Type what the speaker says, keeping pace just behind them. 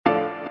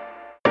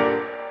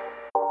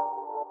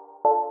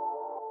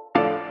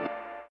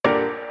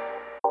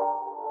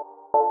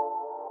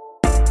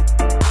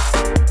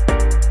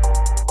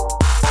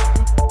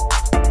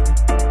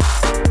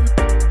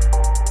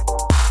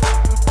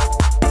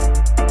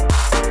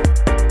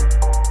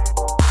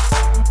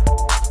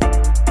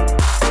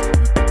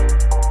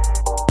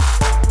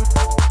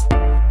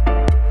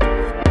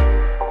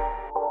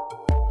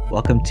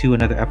to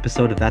another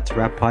episode of That's a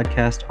Wrap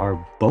Podcast, our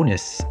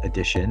bonus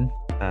edition.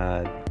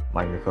 I'm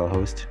your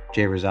co-host,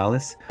 Jay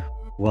Rosales.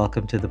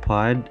 Welcome to the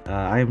pod.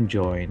 I am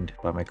joined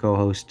by my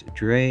co-host,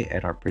 Dre,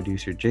 and our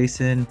producer,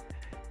 Jason.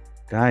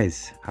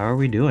 Guys, how are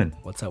we doing?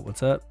 What's up?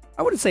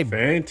 I wouldn't say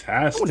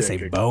fantastic. I wouldn't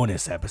say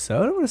bonus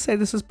episode. I want to say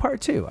this is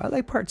part 2. I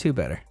like part 2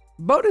 better.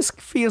 Bonus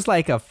feels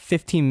like a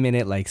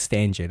 15-minute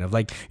tangent of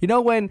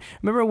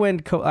remember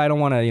when I don't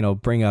want to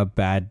bring up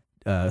bad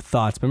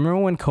thoughts, but remember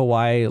when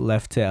Kawhi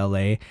left to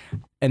LA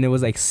and it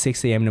was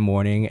 6 a.m. in the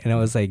morning and I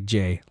was like,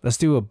 Jay, let's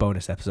do a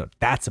bonus episode.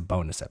 That's a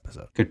bonus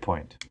episode. Good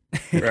point.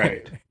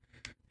 Right.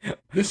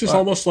 This is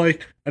almost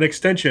like an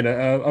extension,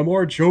 a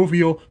more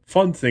jovial,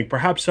 fun thing.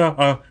 Perhaps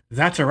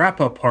that's a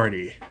wrap-up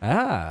party.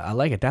 I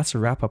like it. That's a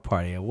wrap-up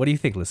party. What do you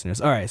think,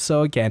 listeners? All right,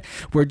 so again,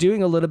 we're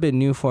doing a little bit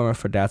new format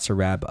for That's a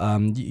Wrap.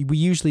 We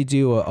usually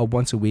do a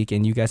once a week,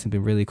 and you guys have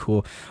been really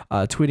cool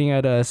tweeting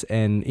at us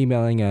and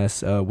emailing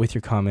us with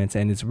your comments,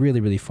 and it's really,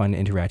 really fun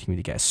interacting with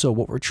you guys. So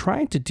what we're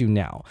trying to do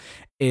now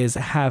is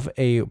have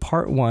a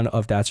part 1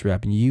 of That's a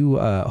Wrap. And you,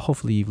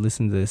 hopefully you've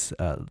listened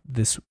to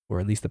this or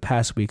at least the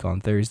past week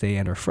on Thursday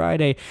and or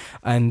Friday.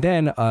 And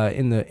then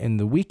in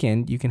the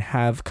weekend, you can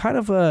have kind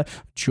of a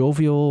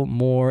jovial,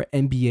 more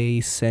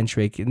NBA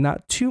centric,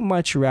 not too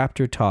much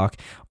Raptor talk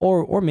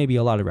or maybe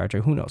a lot of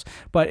Raptor, who knows.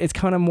 But it's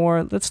kind of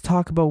more, let's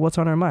talk about what's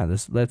on our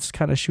mind. Let's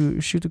kind of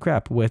shoot the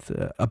crap with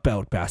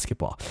about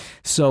basketball.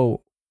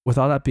 So with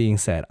all that being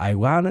said, I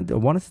wanted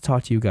to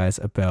talk to you guys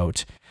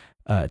about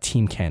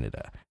Team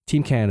Canada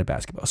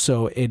basketball.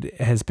 So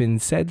it has been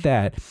said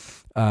that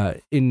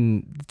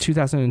in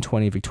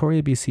 2020,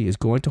 Victoria, BC is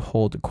going to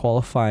hold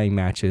qualifying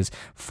matches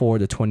for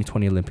the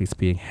 2020 Olympics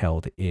being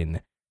held in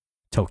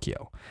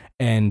Tokyo.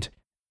 And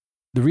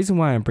the reason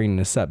why I'm bringing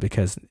this up,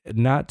 because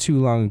not too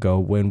long ago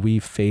when we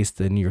faced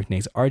the New York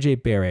Knicks,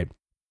 RJ Barrett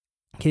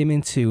came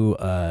into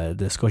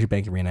the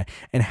Scotiabank Arena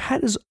and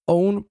had his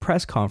own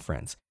press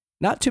conference.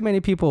 Not too many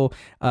people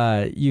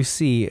you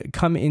see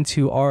come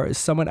into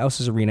someone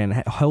else's arena and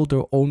hold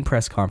their own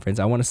press conference.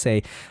 I want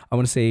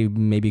to say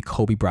maybe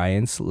Kobe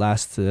Bryant's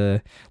last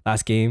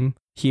game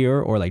here,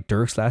 or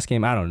Dirk's last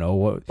game. I don't know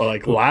what.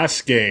 But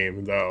last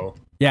game though.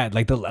 Yeah,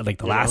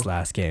 the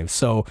last game.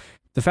 So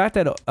the fact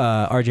that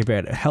RJ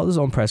Barrett held his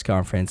own press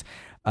conference,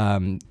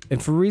 and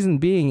for reason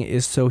being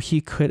is so he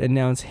could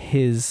announce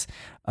his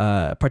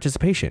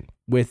participation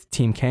with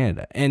Team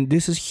Canada. And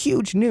this is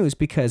huge news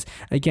because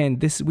again,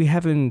 I guess the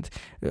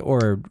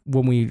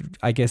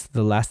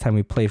last time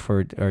we played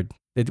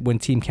when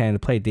Team Canada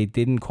played, they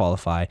didn't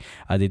qualify.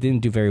 They didn't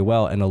do very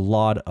well, and a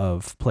lot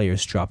of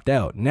players dropped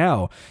out.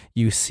 Now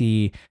you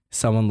see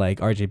someone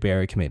like RJ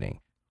Barrett committing,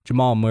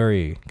 Jamal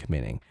Murray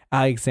committing,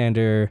 Shai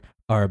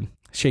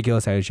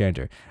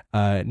Gilgeous-Alexander,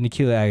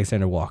 Nickeil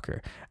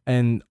Alexander-Walker,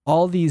 and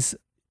all these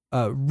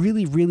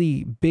really,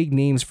 really big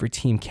names for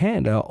Team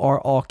Canada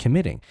are all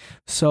committing.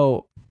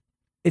 So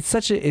it's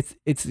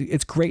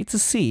great to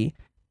see,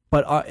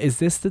 but is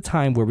this the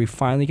time where we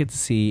finally get to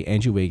see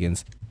Andrew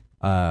Wiggins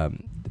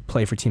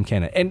play for Team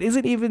Canada? And is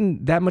it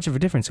even that much of a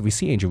difference if we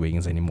see Andrew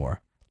Wiggins anymore?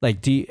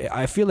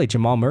 I feel like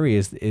Jamal Murray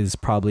is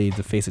probably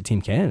the face of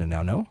Team Canada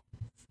now, no?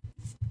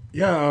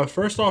 Yeah,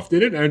 first off,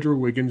 didn't Andrew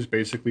Wiggins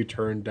basically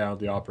turn down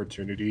the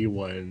opportunity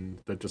when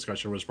the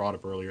discussion was brought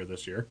up earlier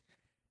this year?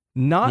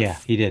 Yeah,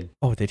 he did.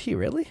 Oh, did he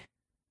really?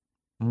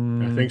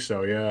 I think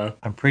so, yeah.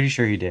 I'm pretty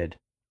sure he did.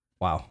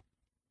 Wow.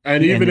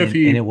 And even if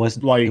he... And it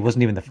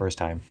wasn't even the first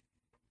time.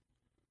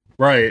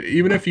 Right.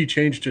 Even if he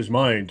changed his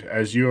mind,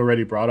 as you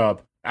already brought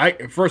up.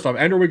 First off,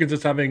 Andrew Wiggins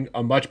is having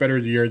a much better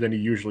year than he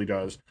usually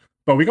does.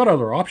 But we got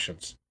other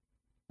options.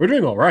 We're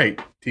doing all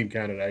right, Team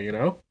Canada, you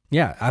know?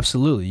 Yeah,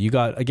 absolutely. You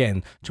got,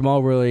 again,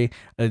 Jamal Murray,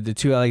 the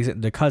two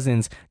the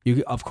cousins.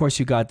 Of course,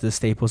 you got the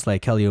staples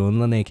like Kelly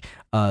Olynyk,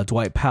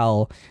 Dwight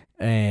Powell,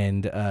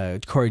 and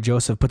Corey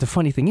Joseph. But the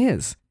funny thing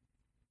is,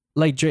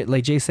 like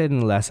Jay said in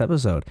the last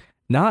episode,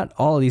 not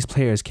all of these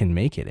players can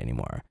make it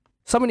anymore.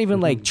 Someone even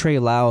like Trey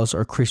Lyles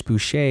or Chris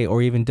Boucher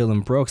or even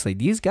Dylan Brooks,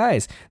 these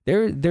guys,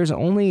 there's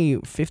only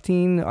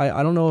 15.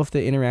 I don't know if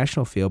the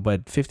international field,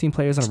 but 15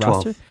 players on a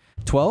roster.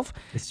 12?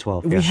 It's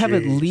 12. We have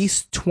at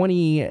least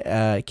 20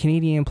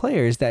 Canadian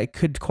players that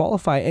could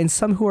qualify, and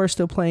some who are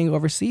still playing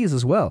overseas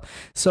as well.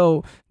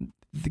 So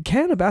the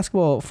Canada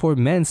basketball, for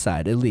men's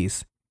side at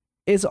least,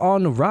 is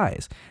on the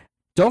rise.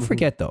 Don't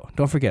forget, though.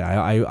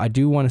 I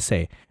do want to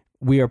say,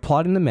 we are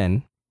applauding the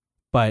men,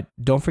 but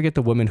don't forget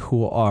the women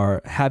who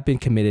have been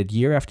committed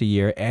year after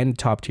year and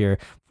top tier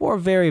for a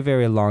very,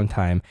 very long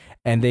time,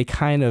 and they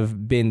kind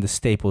of been the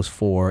staples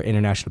for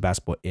international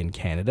basketball in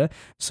Canada.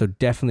 So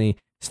definitely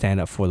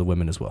stand up for the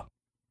women as well.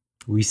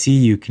 We see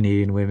you,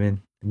 Canadian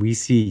women. We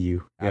see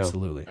you.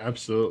 Absolutely.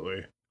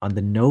 Absolutely. On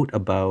the note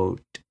about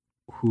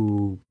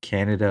who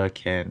Canada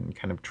can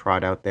kind of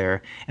trot out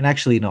there, and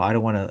actually, no, I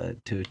don't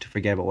want to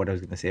forget about what I was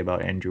going to say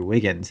about Andrew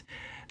Wiggins.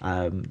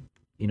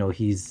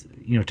 He's,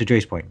 to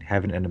Dre's point,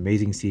 having an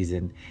amazing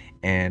season,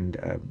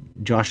 and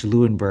Josh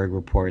Lewenberg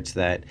reports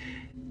that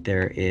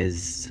there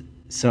is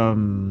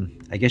some,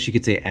 I guess you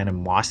could say,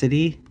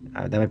 animosity.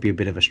 That might be a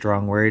bit of a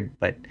strong word,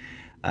 but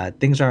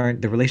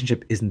the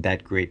relationship isn't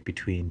that great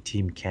between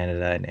Team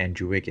Canada and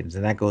Andrew Wiggins,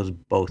 and that goes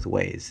both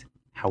ways.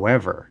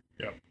 However,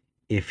 Yep.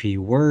 if he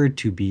were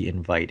to be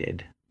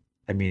invited,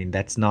 I mean,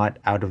 that's not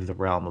out of the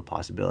realm of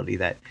possibility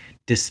that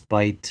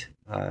despite,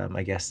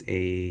 I guess,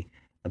 a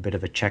bit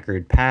of a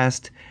checkered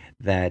past,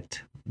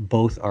 that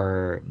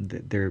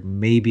there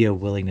may be a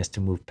willingness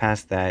to move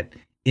past that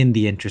in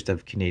the interest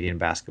of Canadian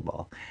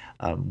basketball.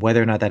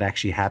 Whether or not that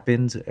actually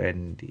happens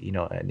and,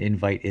 an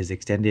invite is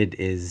extended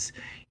is,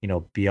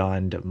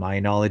 beyond my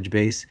knowledge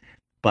base.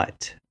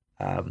 But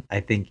I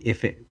think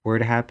if it were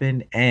to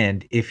happen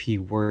and if he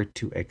were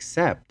to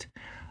accept,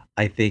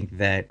 I think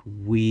that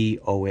we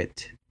owe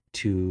it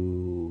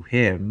to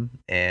him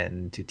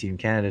and to Team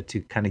Canada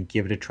to kind of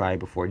give it a try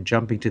before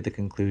jumping to the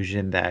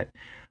conclusion that,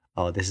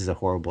 oh, this is a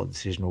horrible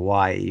decision.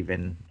 Why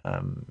even,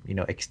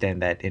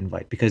 extend that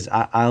invite? Because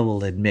I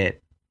will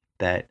admit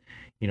that,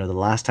 the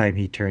last time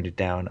he turned it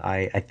down,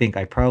 I think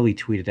I probably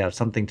tweeted out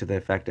something to the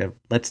effect of,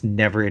 let's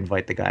never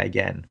invite the guy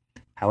again.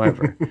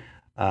 However,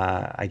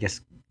 I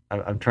guess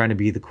I'm trying to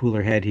be the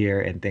cooler head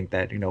here and think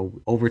that,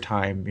 over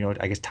time,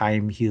 I guess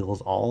time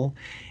heals all,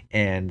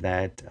 and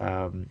that,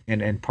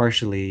 and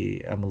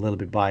partially I'm a little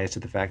bit biased to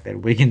the fact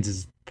that Wiggins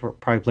is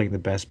probably playing the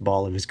best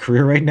ball of his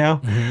career right now.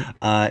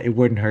 Mm-hmm. It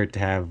wouldn't hurt to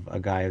have a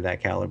guy of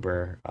that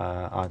caliber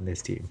on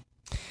this team.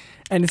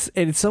 And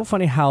it's so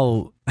funny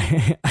how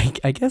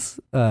I guess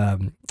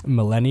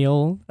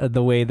millennial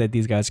the way that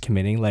these guys are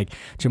committing, like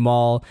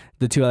Jamal,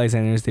 the two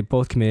Alexanders, they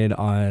both committed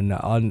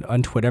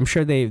on Twitter. I'm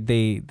sure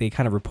they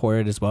kind of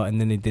reported as well,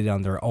 and then they did it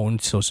on their own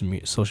social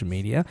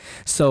media.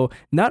 So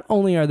not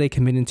only are they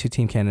committing to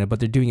Team Canada, but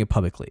they're doing it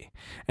publicly.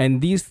 And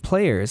these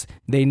players,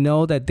 they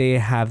know that they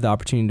have the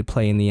opportunity to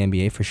play in the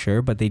NBA for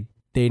sure, but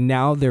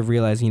they're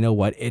realizing, you know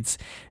what, it's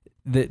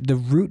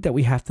the route that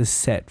we have to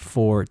set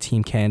for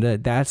Team Canada,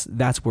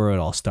 that's where it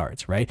all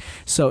starts, right?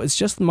 So it's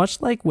just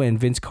much like when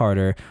Vince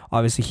Carter,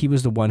 obviously he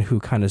was the one who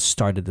kind of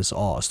started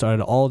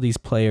all these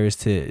players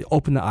to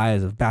open the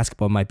eyes of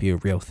basketball might be a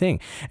real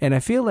thing. And I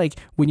feel like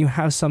when you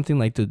have something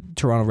like the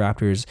Toronto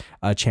Raptors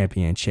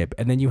championship,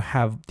 and then you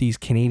have these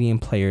Canadian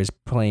players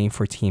playing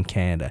for Team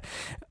Canada,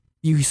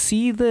 you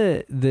see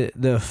the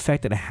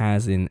effect that it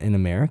has in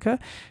America.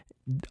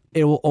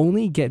 It will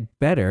only get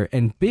better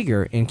and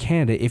bigger in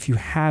Canada if you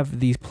have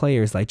these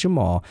players like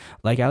Jamal,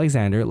 like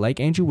Alexander, like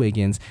Andrew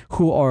Wiggins,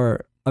 who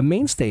are a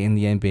mainstay in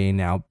the NBA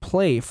now,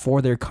 play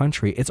for their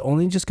country. It's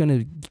only just going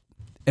to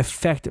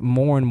affect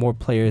more and more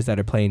players that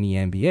are playing the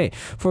NBA.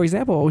 For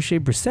example, O'Shea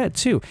Brissett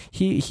too.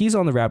 He's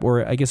on the Raptors,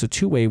 or I guess a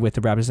two-way with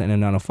the Raptors in a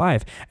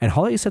 905. And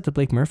all he said to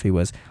Blake Murphy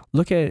was,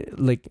 look at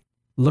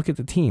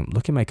the team,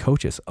 look at my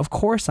coaches. Of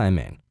course I'm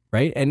in.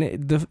 Right. And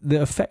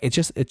the effect,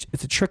 it's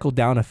a trickle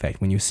down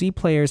effect when you see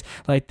players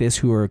like this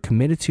who are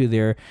committed to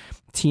their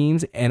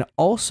teams and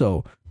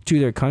also to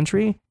their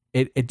country.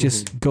 It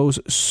just goes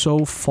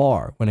so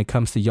far when it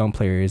comes to young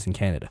players in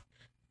Canada.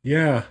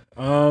 Yeah.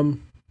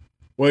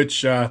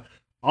 Which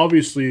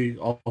obviously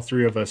all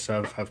three of us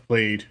have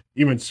played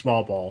even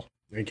small ball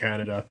in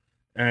Canada.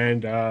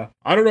 And I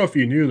don't know if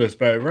you knew this,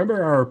 but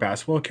remember our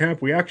basketball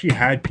camp? We actually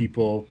had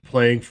people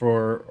playing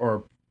for,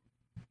 or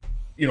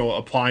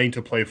applying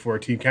to play for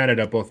Team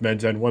Canada, both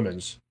men's and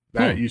women's,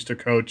 that used to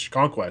coach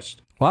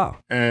Conquest. Wow.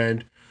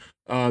 And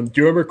do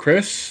you remember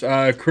Chris?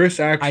 Chris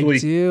actually...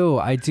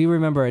 I do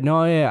remember.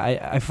 No,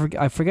 yeah,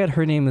 I forget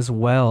her name as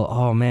well.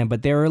 Oh, man.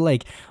 But they were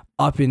like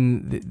up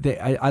in...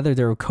 either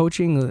they were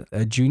coaching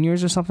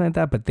juniors or something like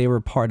that, but they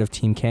were part of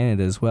Team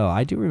Canada as well.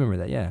 I do remember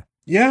that, yeah.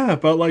 Yeah,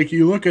 but like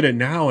you look at it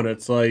now and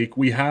it's like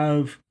we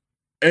have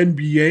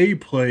NBA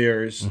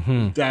players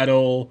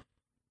that'll...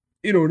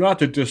 not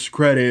to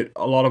discredit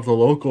a lot of the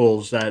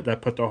locals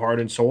that put their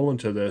heart and soul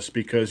into this,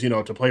 because,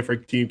 to play for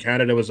Team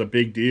Canada was a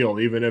big deal,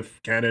 even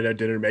if Canada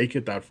didn't make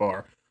it that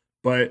far.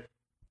 But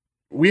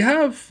we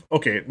have,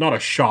 not a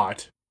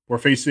shot. We're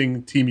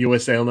facing Team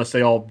USA unless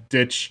they all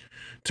ditch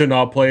to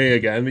not play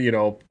again,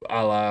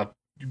 a la,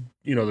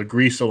 the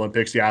Greece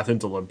Olympics, the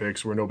Athens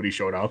Olympics, where nobody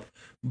showed up.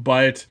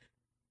 But,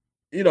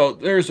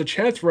 there's a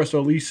chance for us to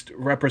at least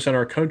represent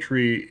our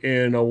country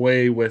in a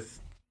way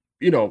with,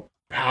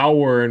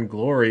 power and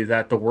glory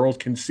that the world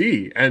can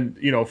see. And,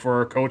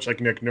 for a coach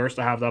like Nick Nurse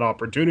to have that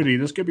opportunity,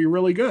 this could be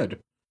really good.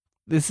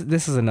 This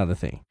is another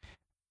thing.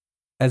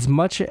 As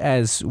much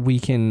as we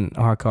can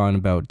hark on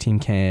about Team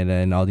Canada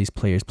and all these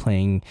players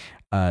playing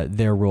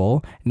their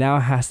role, now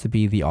it has to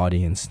be the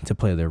audience to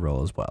play their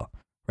role as well,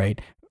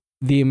 right?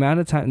 The amount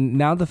of time,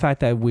 now the fact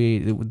that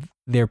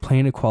they're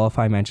playing to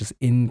qualify matches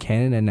in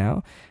Canada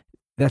now,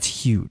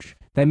 that's huge.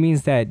 That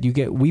means that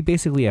we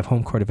basically have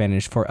home court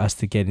advantage for us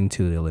to get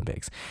into the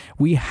Olympics.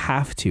 We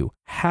have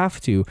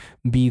to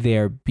be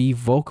there, be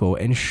vocal,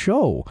 and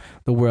show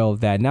the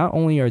world that not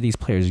only are these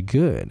players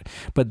good,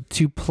 but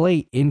to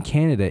play in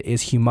Canada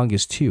is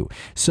humongous too.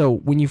 So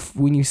when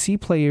you see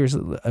players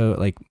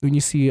when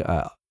you see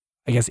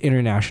I guess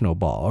international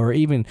ball or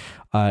even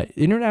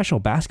international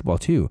basketball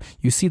too,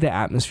 you see the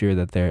atmosphere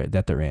that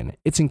they're in.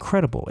 It's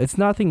incredible. It's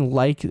nothing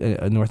like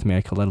North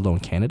America, let alone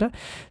Canada.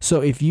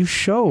 So if you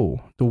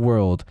show the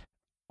world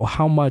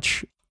how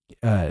much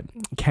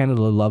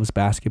Canada loves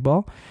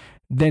basketball,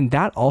 then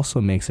that also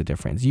makes a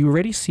difference. You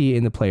already see it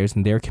in the players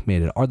and they're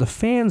committed. Are the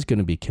fans going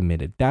to be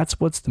committed? That's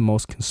what's the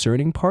most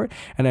concerning part.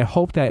 And I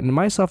hope that, and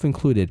myself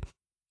included,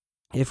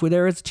 if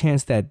there is a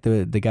chance that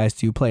the guys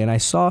do play, and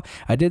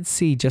I did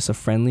see just a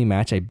friendly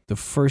match the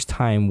first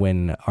time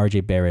when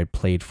RJ Barrett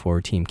played for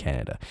Team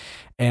Canada,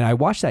 and I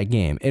watched that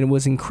game and it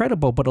was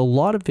incredible. But a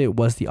lot of it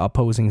was the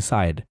opposing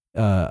side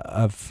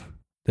of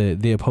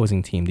the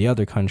opposing team, the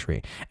other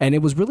country, and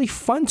it was really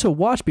fun to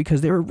watch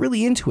because they were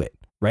really into it,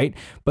 right?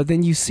 But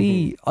then you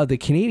see the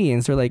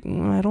Canadians, they're like,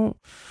 I don't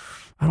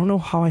know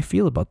how I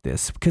feel about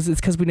this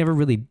because we never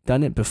really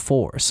done it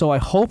before. So I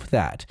hope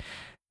that.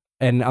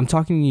 And I'm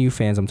talking to you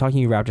fans, I'm talking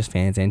to you Raptors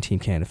fans and Team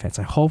Canada fans.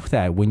 I hope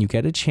that when you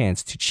get a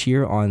chance to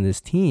cheer on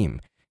this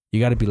team, you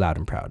got to be loud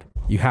and proud.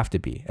 You have to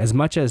be. As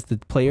much as the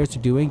players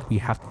are doing, we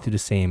have to do the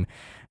same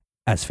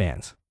as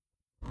fans.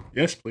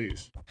 Yes,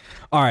 please.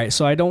 All right,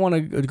 so I don't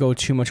want to go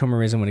too much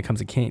homerism when it comes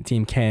to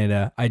Team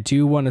Canada. I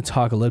do want to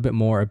talk a little bit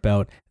more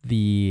about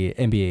the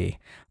NBA.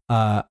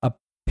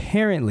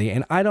 Apparently,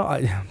 and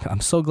I'm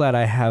so glad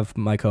I have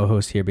my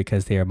co-host here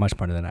because they are much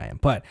smarter than I am.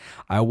 But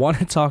I want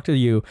to talk to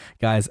you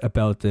guys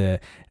about the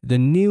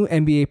new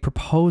NBA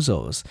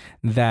proposals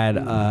that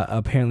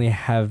apparently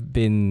have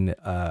been,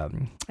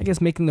 I guess,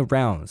 making the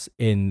rounds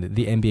in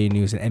the NBA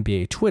news and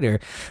NBA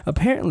Twitter.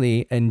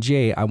 Apparently, and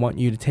Jay, I want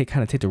you to take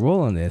the role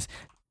on this.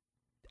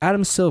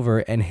 Adam Silver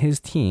and his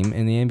team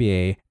in the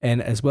NBA,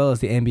 and as well as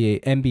the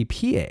NBA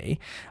NBPA,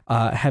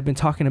 have been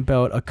talking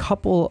about a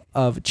couple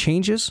of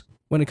changes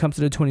when it comes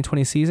to the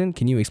 2020 season.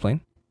 Can you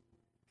explain?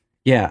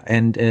 Yeah,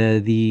 and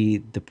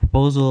the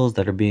proposals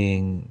that are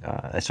being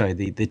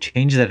the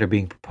changes that are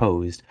being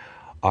proposed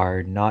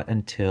are not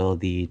until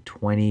the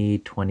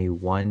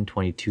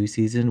 2021-22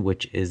 season,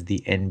 which is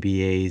the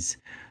NBA's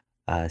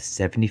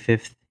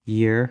 75th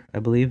year, I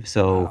believe.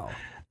 So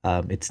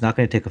Wow. it's not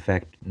going to take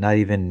effect not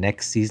even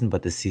next season,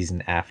 but the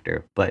season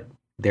after. But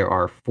there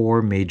are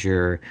four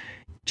major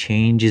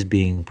changes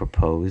being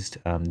proposed.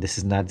 This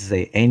is not to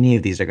say any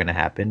of these are going to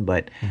happen,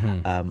 but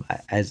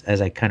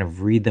as I kind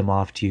of read them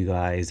off to you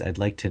guys, I'd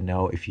like to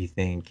know if you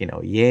think,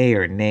 yay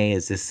or nay,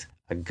 is this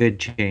a good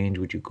change?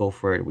 Would you go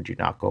for it? Would you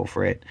not go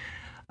for it?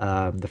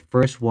 The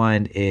first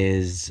one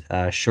is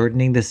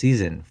shortening the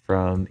season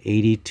from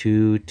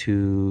 82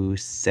 to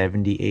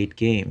 78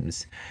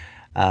 games.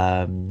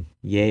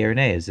 Yay or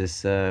nay? Is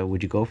this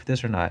would you go for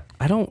this or not?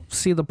 I don't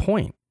see the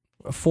point.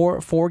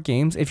 Four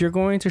games. If you're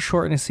going to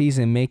shorten a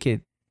season, make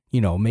it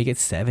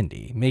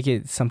 70. Make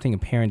it something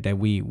apparent that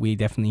we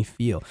definitely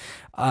feel.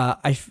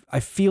 I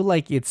feel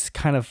like it's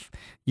kind of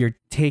you're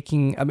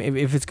taking. I mean,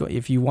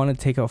 if you want to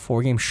take out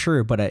 4 games,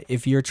 sure. But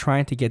if you're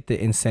trying to get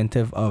the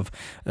incentive of,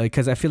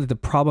 because I feel like the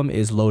problem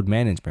is load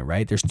management,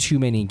 right? There's too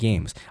many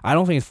games. I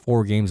don't think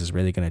 4 games is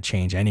really going to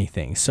change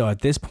anything. So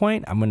at this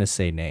point, I'm going to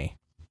say nay.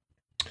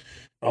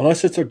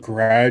 Unless it's a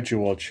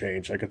gradual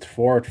change, like it's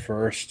 4 at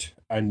first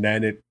and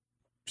then it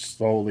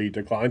slowly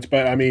declines.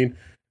 But I mean,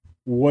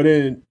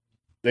 wouldn't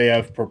they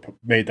have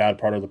made that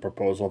part of the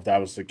proposal if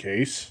that was the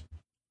case?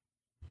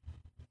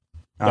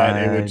 That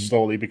it would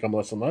slowly become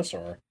less and less,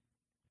 or?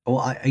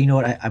 Well, you know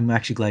what? I'm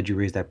actually glad you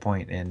raised that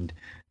point, and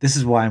this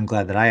is why I'm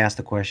glad that I asked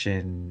the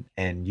question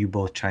and you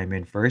both chime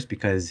in first,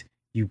 because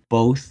you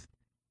both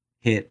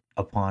hit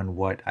upon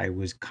what I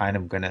was kind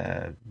of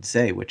gonna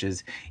say, which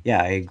is,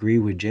 yeah, I agree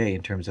with Jay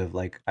in terms of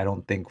like, I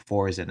don't think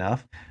 4 is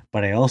enough,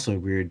 but I also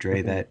agree with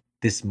Dre that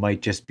this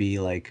might just be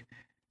like,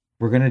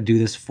 we're gonna do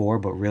this 4,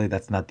 but really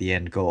that's not the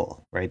end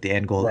goal, right? The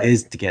end goal Right.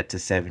 is to get to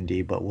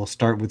 70, but we'll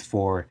start with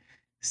 4,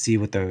 see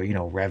what the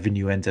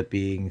revenue ends up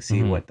being,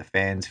 see what the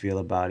fans feel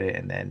about it,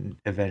 and then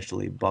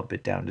eventually bump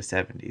it down to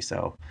 70.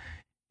 So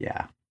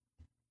yeah.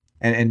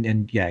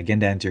 And yeah, again,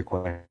 to answer your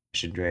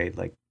question, Dre,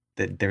 like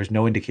there's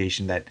no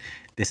indication that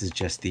this is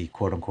just the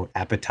quote unquote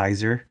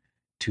appetizer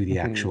to the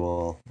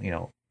actual,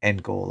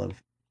 end goal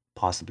of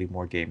possibly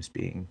more games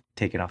being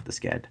taken off the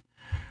sched.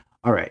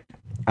 All right.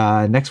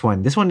 Next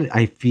one. This one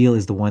I feel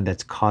is the one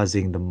that's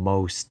causing the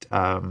most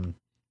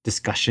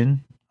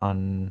discussion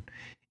in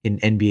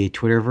NBA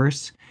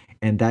Twitterverse,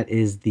 and that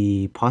is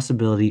the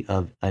possibility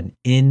of an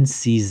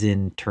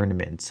in-season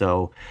tournament.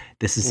 So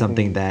this is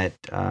something that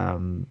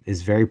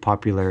is very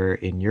popular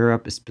in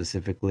Europe,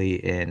 specifically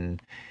in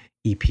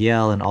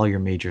EPL and all your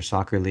major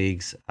soccer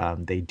leagues.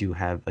 They do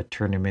have a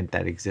tournament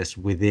that exists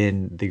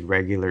within the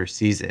regular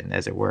season,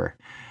 as it were.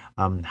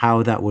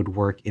 How that would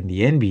work in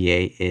the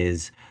NBA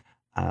is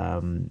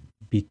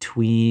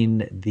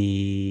between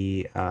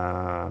the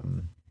I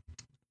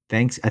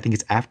think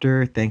it's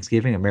after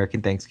Thanksgiving,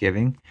 American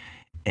Thanksgiving,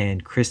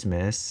 and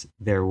Christmas,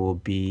 there will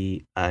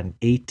be an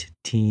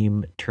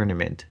 8-team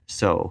tournament.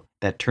 So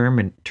that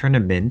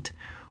tournament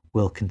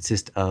will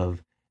consist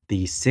of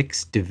the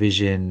 6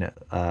 division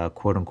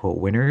quote unquote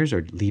winners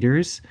or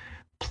leaders,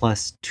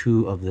 plus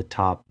 2 of the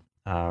top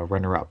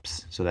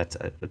runner-ups. So that's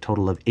a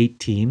total of 8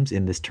 teams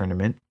in this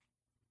tournament.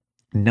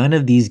 None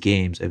of these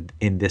games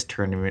in this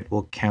tournament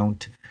will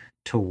count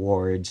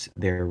towards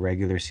their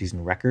regular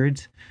season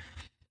records.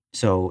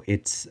 So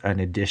it's an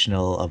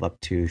additional of up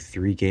to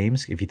 3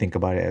 games if you think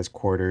about it as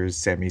quarters,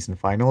 semis, and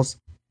finals.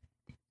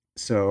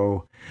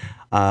 So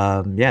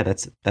yeah,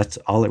 that's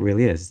all it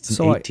really is. It's an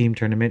So 8 team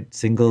tournament,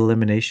 single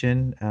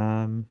elimination,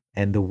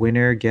 and the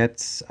winner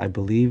gets, I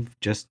believe,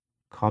 just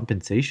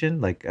compensation.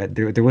 Like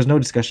there was no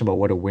discussion about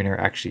what a winner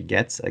actually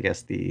gets. I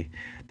guess the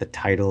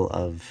title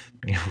of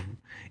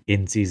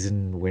in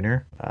season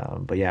winner.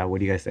 But yeah, what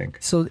do you guys think?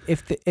 So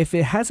if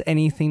it has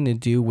anything to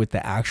do with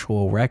the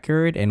actual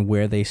record and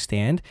where they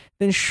stand,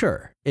 then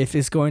sure. If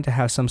it's going to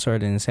have some sort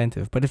of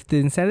incentive, but if the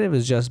incentive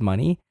is just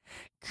money,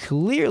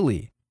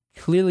 clearly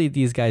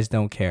these guys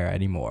don't care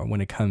anymore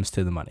when it comes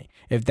to the money.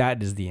 If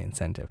that is the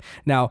incentive.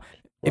 Now,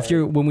 if Right.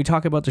 you're when we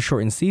talk about the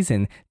shortened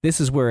season,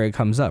 this is where it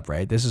comes up,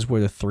 right? This is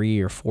where the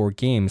 3 or 4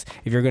 games,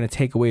 if you're going to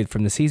take away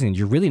from the season,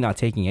 you're really not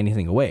taking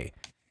anything away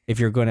if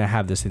you're going to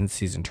have this in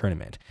season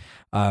tournament.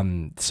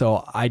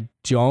 So I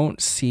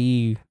don't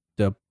see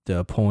the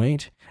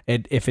point.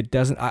 If it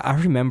doesn't, I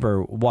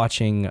remember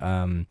watching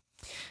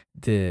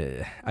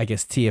the I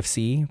guess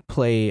TFC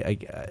play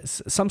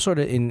some sort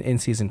of in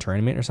season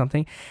tournament or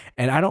something,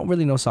 and I don't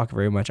really know soccer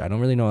very much. I don't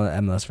really know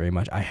MLS very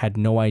much. I had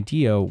no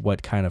idea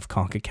what kind of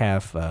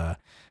CONCACAF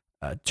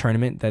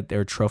tournament that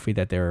their trophy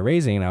that they were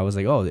raising, and I was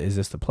like, oh, is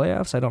this the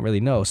playoffs? I don't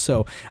really know.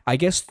 So I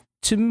guess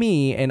to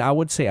me, and I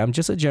would say I'm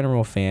just a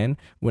general fan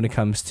when it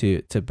comes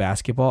to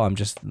basketball. I'm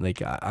just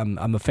like I'm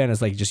a fan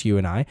as like just you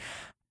and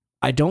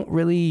I don't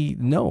really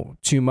know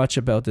too much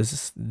about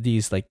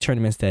these like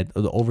tournaments that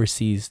the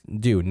overseas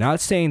do.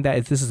 Not saying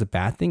that this is a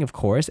bad thing, of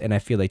course, and I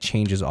feel like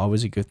change is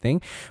always a good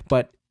thing.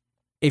 But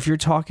if you're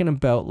talking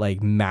about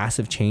like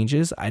massive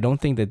changes, I don't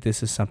think that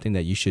this is something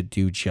that you should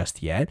do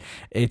just yet.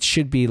 It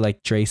should be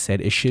like Dre said,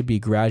 it should be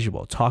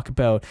gradual. Talk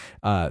about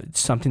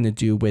something to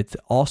do with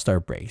All-Star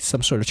break,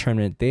 some sort of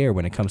tournament there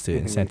when it comes to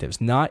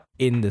incentives, not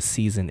in the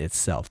season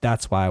itself.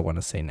 That's why I want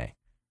to say nay.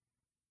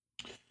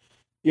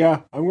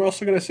 Yeah, I'm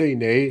also going to say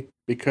nay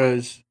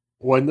because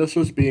when this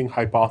was being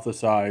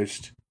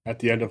hypothesized at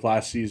the end of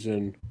last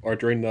season or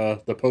during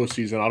the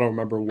postseason, I don't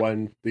remember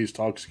when these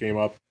talks came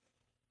up.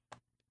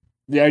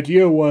 The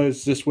idea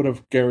was this would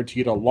have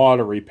guaranteed a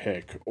lottery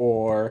pick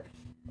or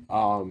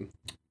um,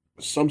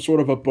 some sort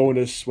of a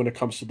bonus when it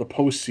comes to the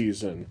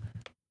postseason.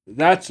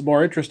 That's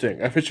more interesting.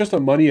 If it's just a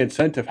money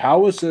incentive,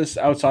 how is this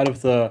outside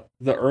of the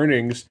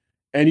earnings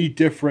any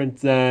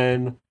different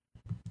than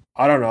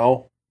I don't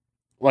know,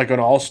 like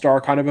an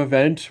all-star kind of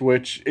event,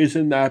 which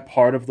isn't that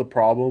part of the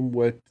problem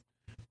with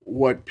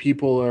what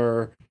people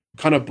are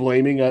kind of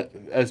blaming it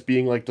as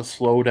being like the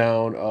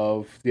slowdown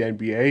of the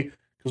NBA?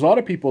 Because a lot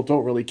of people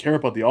don't really care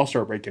about the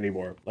All-Star break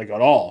anymore, like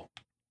at all.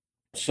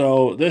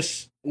 So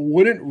this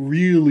wouldn't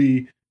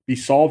really be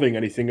solving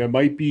anything. It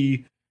might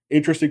be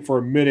interesting for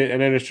a minute,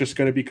 and then it's just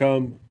going to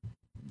become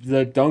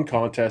the dunk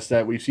contest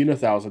that we've seen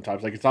 1,000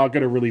 times. Like it's not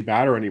going to really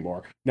matter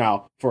anymore.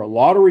 Now, for a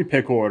lottery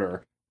pick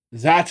order,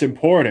 that's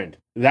important.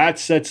 That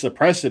sets the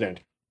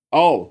precedent.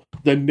 Oh,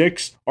 the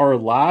Knicks are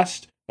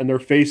last, and they're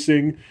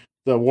facing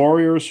the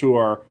Warriors, who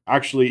are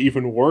actually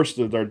even worse.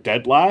 They're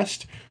dead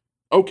last.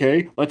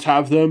 Okay, let's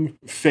have them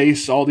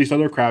face all these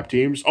other crap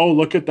teams. Oh,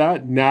 look at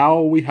that.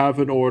 Now we have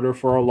an order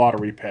for a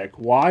lottery pick.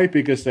 Why?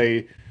 Because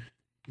they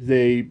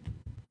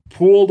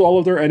pooled all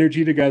of their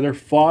energy together,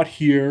 fought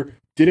here,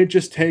 didn't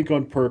just tank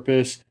on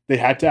purpose. They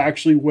had to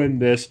actually win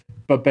this.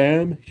 But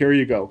bam, here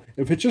you go.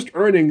 If it's just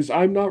earnings,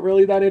 I'm not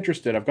really that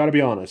interested. I've got to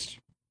be honest.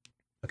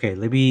 Okay,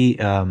 let me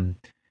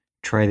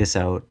try this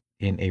out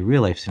in a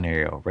real life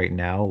scenario. Right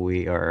now,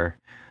 we are,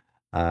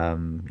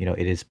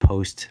 it is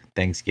post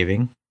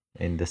Thanksgiving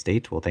in the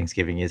States. Well,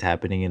 Thanksgiving is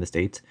happening in the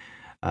States.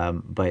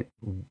 But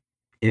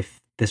if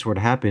this were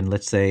to happen,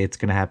 let's say it's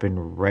going to happen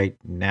right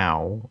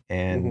now,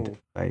 and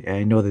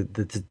I know that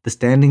the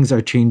standings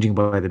are changing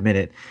by the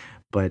minute,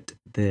 but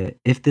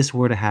if this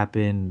were to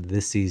happen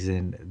this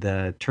season,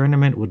 the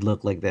tournament would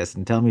look like this.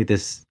 And tell me if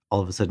this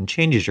all of a sudden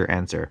changes your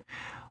answer.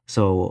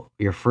 So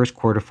your first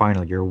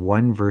quarterfinal, your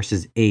 1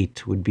 versus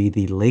 8 would be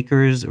the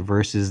Lakers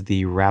versus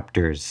the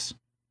Raptors.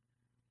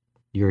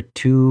 Your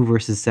 2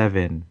 versus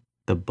 7,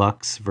 the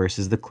Bucks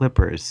versus the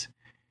Clippers.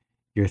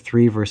 Your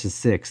 3 versus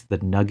 6, the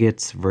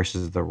Nuggets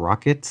versus the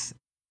Rockets.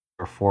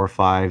 Your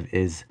 4-5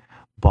 is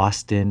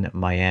Boston,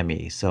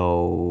 Miami.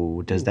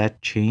 So does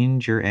that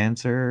change your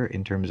answer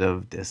in terms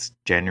of this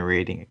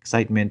generating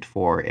excitement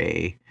for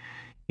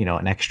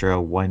an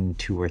extra 1,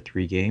 2, or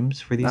 3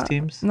 games for these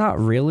teams? Not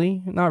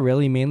really,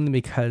 mainly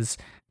because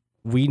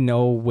we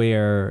know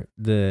where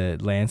the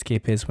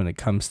landscape is when it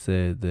comes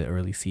to the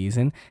early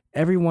season.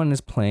 Everyone is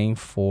playing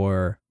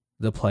for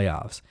the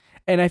playoffs.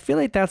 And I feel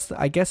like that's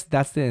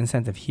the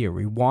incentive here.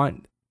 We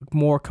want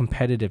more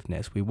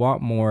competitiveness. We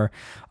want more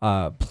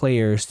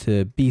players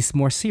to be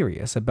more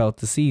serious about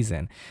the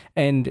season.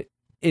 And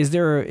is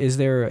there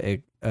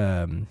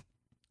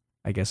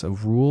I guess, a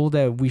rule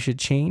that we should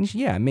change?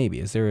 Yeah, maybe.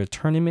 Is there a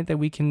tournament that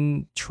we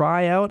can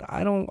try out?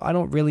 I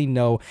don't really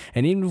know.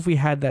 And even if we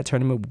had that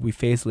tournament, we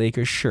face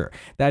Lakers, sure,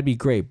 that'd be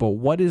great. But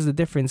what is the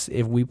difference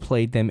if we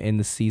played them in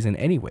the season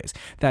anyways?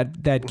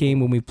 That game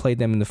when we played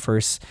them in the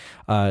first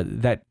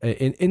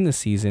in the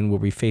season where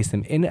we faced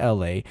them in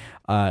LA,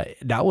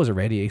 that was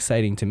already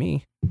exciting to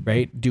me,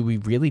 right? Do we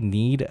really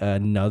need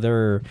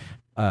another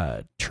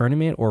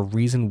tournament or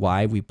reason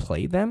why we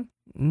played them?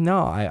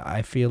 No,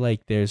 I feel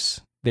like there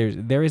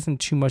isn't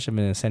too much of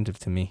an incentive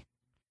to me.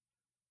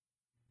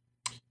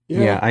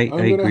 Yeah, I I'm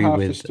gonna agree have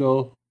to with.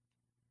 still.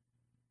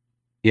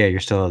 Yeah,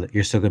 you're still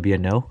gonna be a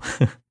no.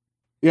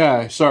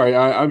 Yeah, sorry,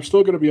 I'm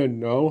still gonna be a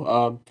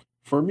no.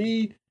 For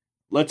me,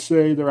 let's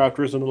say the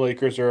Raptors and the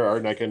Lakers are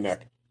neck and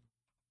neck.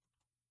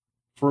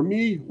 For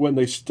me, when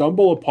they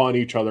stumble upon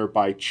each other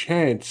by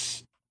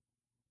chance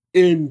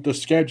in the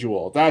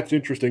schedule, that's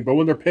interesting. But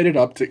when they're pitted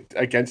up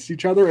against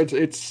each other,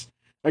 it's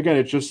again,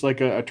 it's just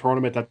like a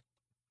tournament that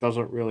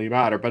doesn't really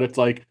matter. But it's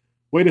like,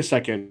 wait a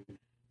second,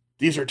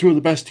 these are two of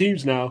the best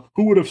teams now.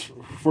 Who would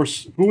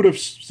have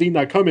seen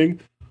that coming?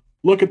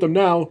 Look at them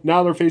now.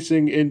 Now they're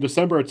facing in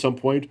December at some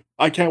point.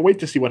 I can't wait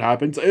to see what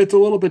happens. It's a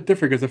little bit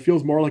different because it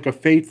feels more like a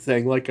fate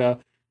thing. Like they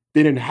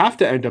didn't have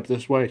to end up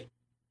this way,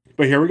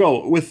 but here we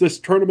go with this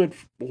tournament,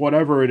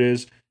 whatever it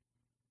is.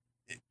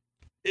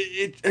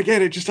 It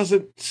again, it just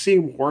doesn't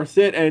seem worth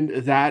it, and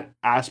that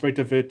aspect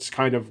of it's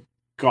kind of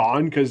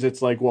gone because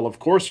it's like, well, of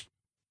course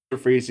they're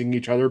facing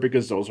each other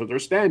because those are their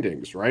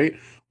standings, right?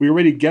 We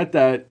already get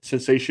that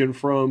sensation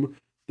from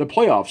the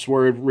playoffs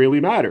where it really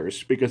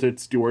matters because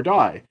it's do or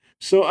die.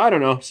 So I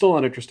don't know, still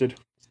not interested.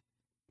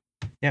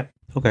 Yeah.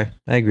 Okay.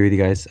 I agree with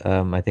you guys.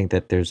 I think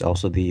that there's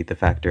also the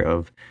factor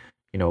of,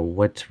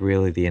 what's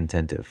really the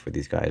incentive for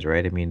these guys,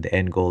 right? I mean, the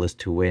end goal is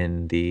to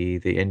win the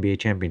NBA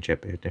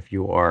championship. And if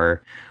you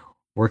are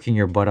working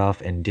your butt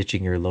off and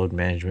ditching your load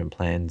management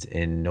plans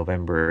in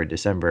November or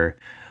December,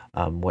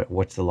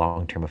 what's the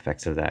long term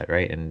effects of that,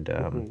 right?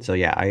 And so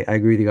yeah, I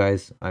agree with you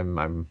guys.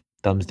 I'm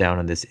thumbs down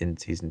on this in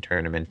season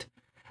tournament.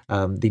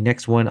 The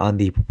next one on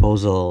the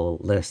proposal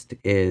list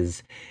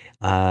is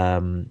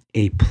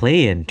a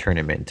play-in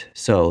tournament.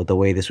 So the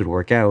way this would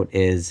work out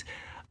is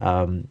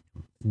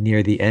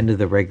near the end of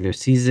the regular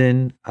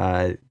season,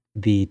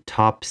 the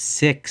top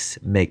 6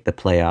 make the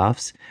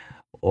playoffs,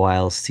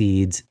 while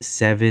seeds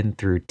 7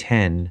 through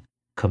 10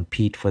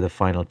 compete for the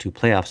final 2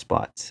 playoff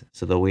spots.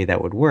 So the way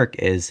that would work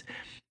is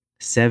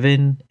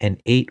 7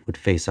 and 8 would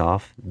face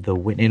off.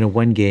 In a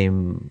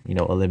one-game,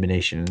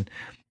 elimination,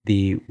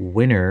 the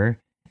winner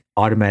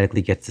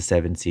automatically gets the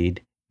 7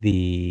 seed.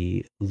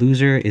 The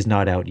loser is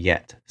not out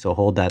yet, so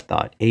hold that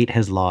thought. 8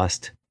 has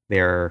lost.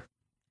 They're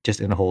just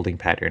in a holding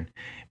pattern.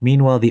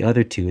 Meanwhile, the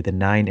other 2, the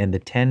 9 and the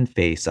 10,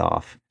 face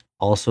off.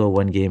 Also a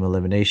one-game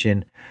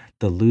elimination.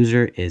 The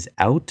loser is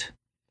out.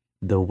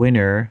 The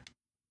winner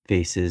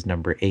faces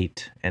number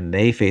 8, and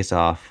they face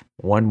off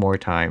one more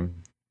time.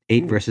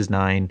 8 versus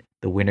 9.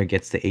 The winner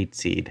gets the 8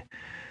 seed.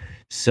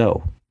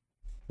 So,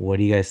 what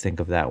do you guys think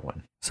of that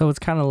one? So it's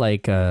kind of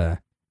like the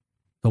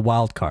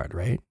wild card,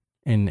 right?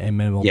 In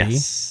MLB.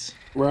 Yes.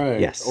 Right.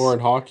 Yes. Or in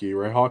hockey,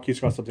 right?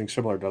 Hockey's got something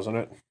similar, doesn't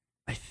it?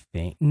 I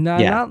think no,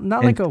 Yeah.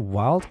 not like a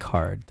wild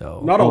card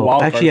though. Not a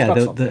wild card. Actually, It's yeah.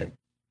 got something.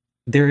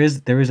 There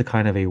is a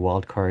kind of a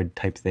wild card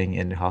type thing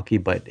in hockey,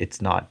 but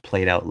it's not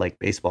played out like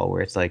baseball,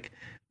 where it's like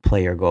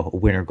winner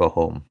go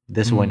home.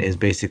 This one is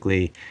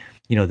basically,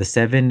 the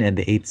 7 and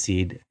the 8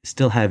 seed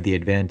still have the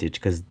advantage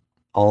because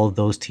all of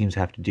those teams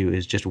have to do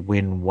is just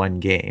win one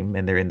game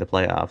and they're in the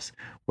playoffs.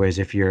 Whereas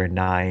if you're a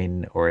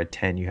 9 or a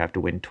 10, you have to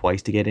win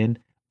twice to get in,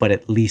 but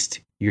at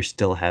least you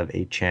still have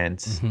a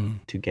chance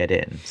to get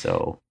in.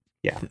 So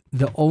yeah.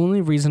 The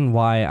only reason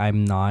why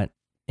I'm not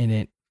in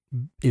it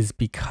is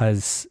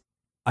because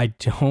I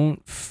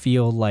don't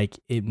feel like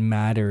it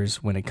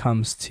matters when it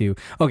comes to,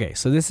 okay,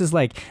 so this is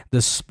like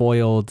the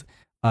spoiled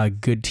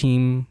good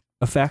team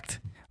effect.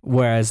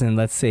 Whereas in,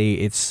 let's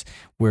say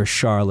we're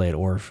Charlotte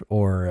or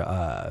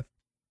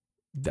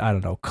I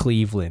don't know,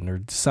 Cleveland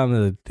or some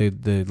of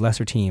the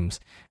lesser teams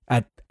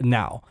at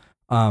now.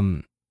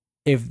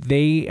 If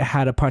they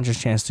had a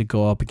puncher's chance to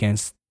go up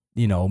against,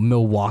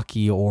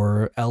 Milwaukee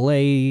or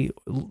LA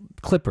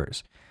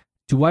Clippers,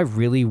 do I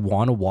really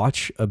want to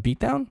watch a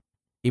beatdown?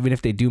 Even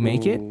if they do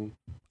make it?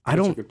 I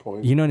That's don't, a good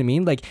point. you know what I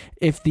mean? Like,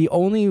 if the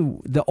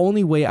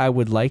only way I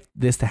would like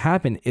this to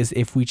happen is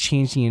if we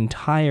change the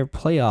entire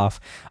playoff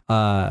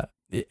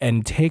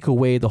and take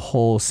away the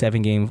whole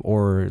 7-game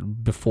or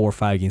before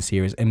 5-game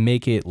series and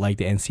make it like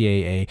the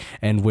NCAA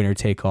and winner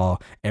take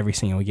all every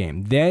single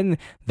game, then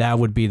that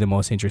would be the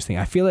most interesting.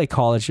 I feel like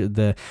college,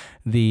 the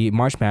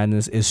March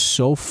Madness is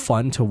so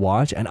fun to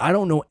watch, and I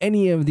don't know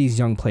any of these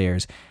young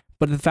players,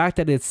 but the fact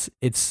that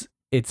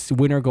it's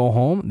win or go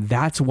home,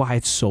 that's why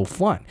it's so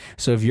fun.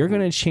 So if you're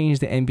going to change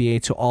the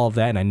NBA to all of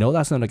that, and I know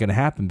that's not going to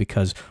happen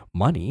because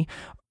money,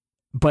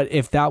 but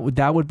if that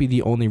would be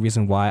the only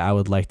reason why I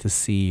would like to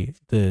see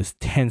the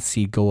 10th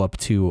seed go up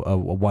to a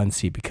 1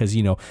 seed, because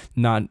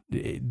not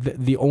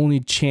the only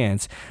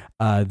chance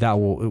that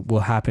will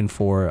happen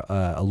for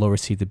a lower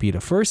seed to beat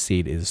a first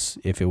seed is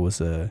if it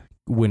was a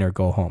winner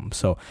go home.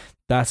 So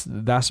that's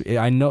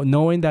I know,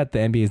 knowing that the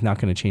NBA is not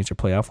going to change their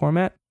playoff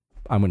format,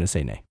 I'm going to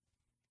say nay.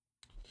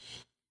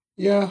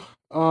 Yeah,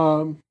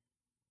 I've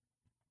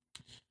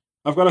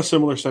got a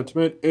similar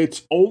sentiment.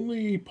 It's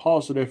only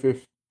positive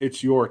if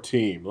it's your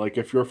team. Like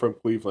if you're from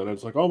Cleveland,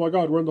 it's like, oh my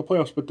god, we're in the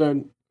playoffs. But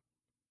then,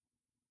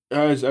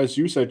 as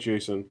you said,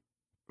 Jason,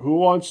 who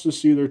wants to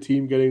see their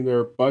team getting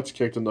their butts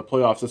kicked in the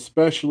playoffs,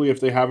 especially if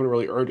they haven't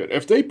really earned it?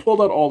 If they pulled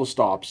out all the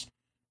stops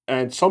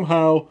and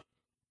somehow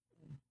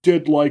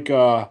did like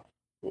a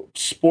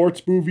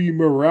sports movie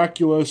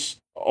miraculous,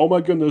 oh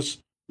my goodness,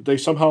 they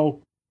somehow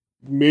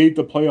made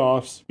the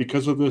playoffs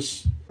because of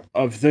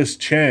this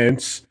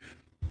chance,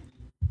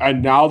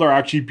 and now they're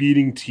actually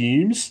beating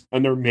teams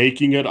and they're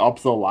making it up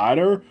the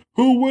ladder.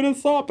 Who would have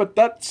thought? But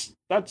that's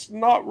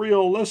not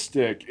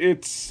realistic.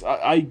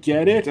 I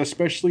get it,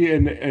 especially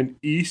in an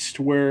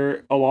East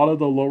where a lot of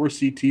the lower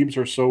seed teams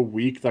are so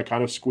weak that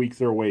kind of squeak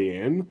their way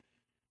in.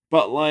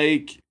 But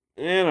like,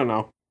 I don't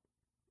know.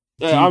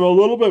 I'm a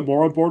little bit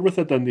more on board with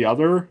it than the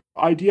other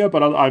idea,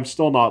 but I'm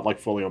still not like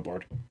fully on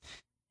board.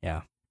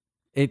 Yeah,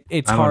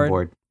 it's I'm hard. on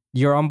board.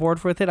 You're on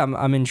board with it.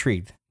 I'm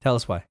intrigued. Tell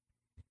us why.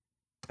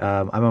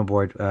 I'm on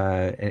board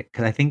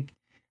because I think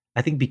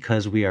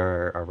because we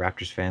are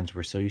Raptors fans,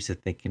 we're so used to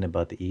thinking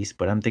about the East,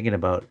 but I'm thinking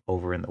about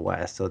over in the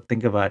West. So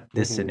think about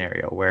this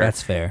scenario where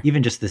That's fair.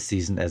 even just this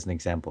season as an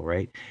example,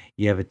 right?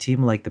 You have a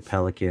team like the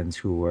Pelicans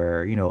who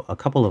were, a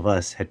couple of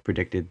us had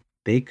predicted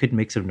they could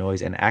make some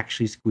noise and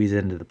actually squeeze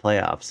into the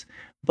playoffs,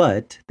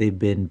 but they've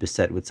been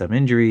beset with some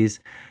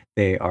injuries.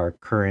 They are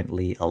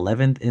currently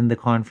 11th in the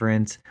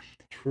conference.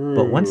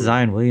 But once True.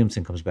 Zion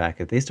Williamson comes back,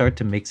 if they start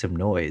to make some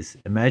noise,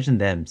 imagine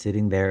them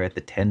sitting there at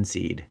the 10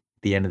 seed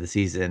at the end of the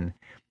season.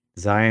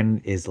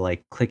 Zion is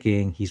like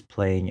clicking, he's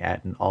playing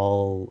at an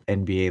all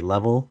NBA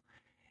level.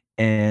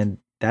 And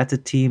that's a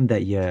team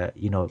that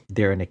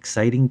they're an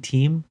exciting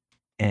team.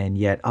 And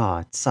yet,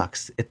 it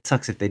sucks. It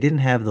sucks. If they didn't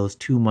have those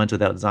 2 months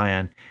without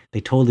Zion,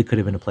 they totally could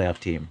have been a playoff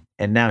team.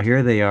 And now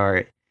here they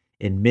are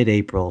in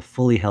mid-April,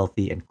 fully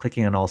healthy and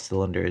clicking on all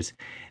cylinders.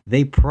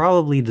 They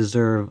probably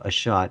deserve a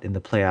shot in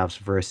the playoffs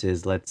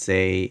versus, let's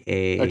say,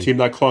 A team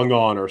that clung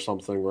on or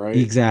something, right?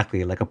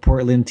 exactly, like a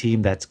Portland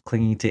team that's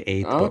clinging to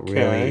eighth, but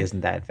really Okay.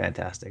 isn't that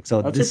fantastic.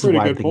 So That's a this is pretty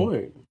why I'm good thinking,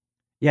 point.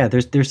 yeah,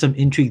 there's some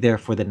intrigue there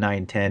for the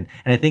 9-10, and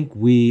I think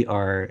we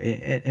are,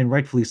 and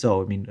rightfully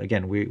so. I mean,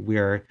 again, we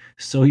are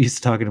so used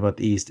to talking about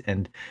the East,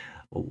 and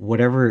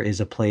whatever is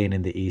a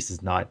play-in the East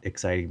is not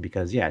exciting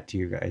because, yeah, to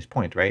your guys'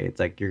 point, right? It's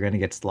like you're going to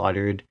get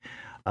slaughtered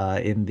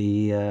in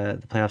the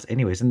playoffs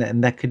anyways,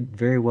 and that could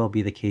very well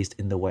be the case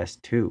in the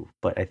West too.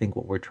 But I think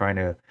what we're trying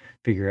to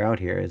figure out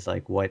here is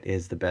like what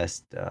is the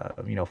best,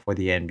 for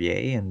the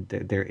NBA, and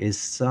there is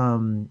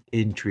some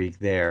intrigue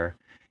there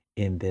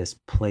in this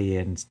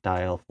play-in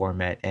style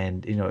format,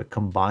 and it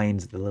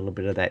combines a little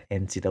bit of that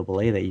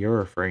NCAA that you're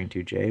referring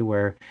to, Jay,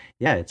 where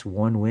yeah, it's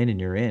one win and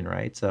you're in,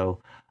 right? So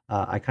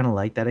I kind of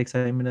like that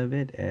excitement of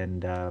it,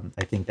 and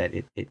I think that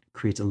it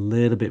creates a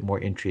little bit more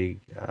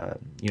intrigue,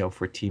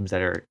 for teams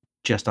that are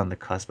just on the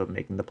cusp of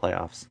making the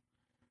playoffs.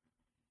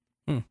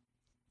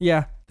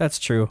 Yeah, that's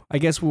true. I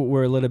guess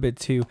we're a little bit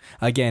too,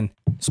 again,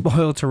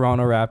 spoiled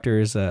Toronto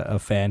Raptors a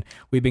fan.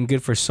 We've been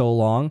good for so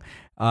long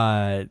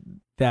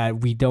that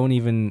we don't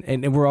even,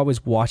 and we're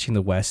always watching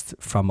the West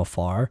from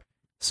afar.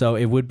 So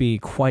it would be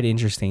quite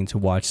interesting to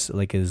watch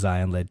like a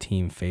Zion-led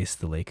team face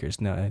the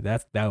Lakers. No,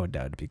 that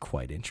would be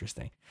quite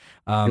interesting.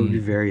 It would be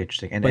very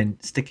interesting, and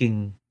but-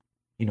 sticking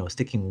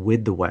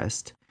with the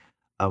West.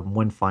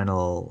 One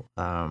final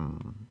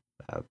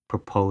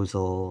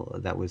proposal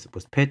that was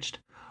pitched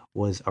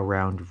was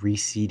around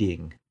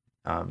reseeding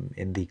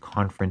in the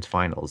conference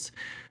finals.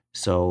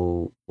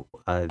 So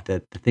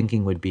the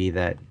thinking would be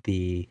that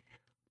the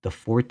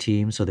four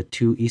teams, so the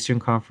two Eastern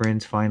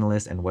Conference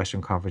finalists and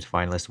Western Conference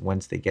finalists,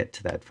 once they get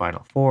to that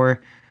Final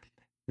Four,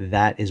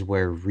 that is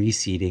where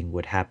reseeding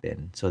would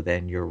happen. So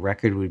then your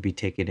record would be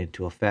taken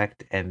into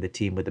effect, and the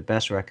team with the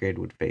best record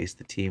would face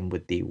the team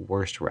with the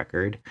worst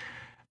record.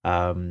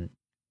 And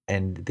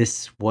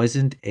this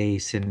wasn't a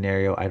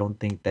scenario. I don't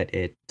think that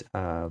it.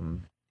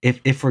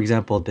 If for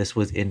example this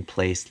was in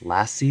place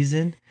last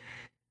season,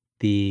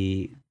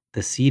 the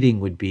seeding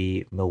would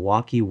be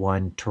Milwaukee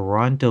 1,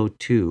 Toronto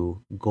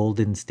 2,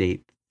 Golden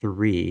State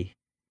 3,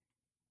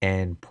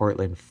 and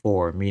Portland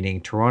 4, meaning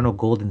Toronto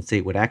Golden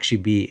State would actually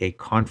be a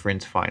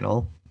conference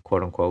final,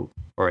 quote unquote,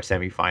 or a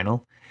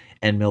semifinal,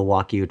 and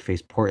Milwaukee would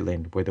face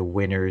Portland, where the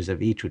winners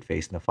of each would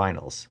face in the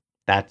finals.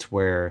 That's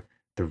where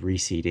the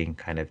reseeding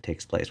kind of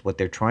takes place. What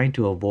they're trying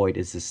to avoid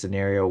is the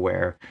scenario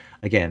where,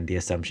 again, the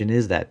assumption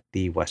is that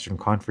the Western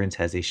Conference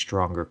has a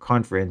stronger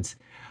conference,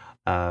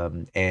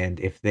 and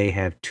if they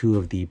have two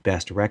of the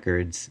best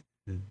records,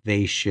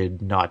 they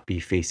should not be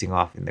facing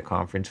off in the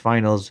conference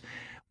finals,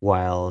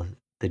 while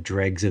the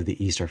dregs of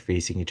the East are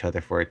facing each other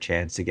for a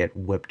chance to get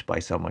whipped by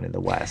someone in the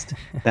West.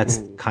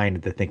 That's kind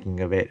of the thinking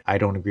of it. I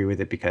don't agree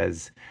with it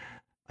because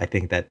I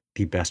think that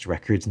the best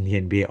records in the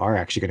NBA are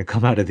actually going to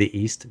come out of the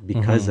East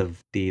because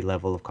of the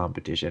level of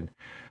competition.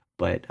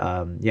 But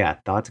yeah,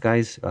 thoughts,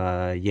 guys?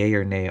 Yay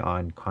or nay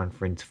on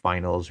conference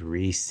finals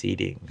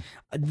reseeding?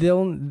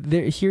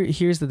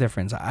 Here's the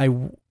difference.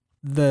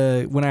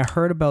 When I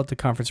heard about the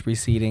conference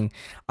reseeding,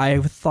 I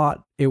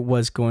thought it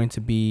was going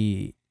to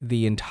be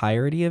the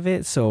entirety of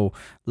it, so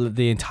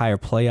the entire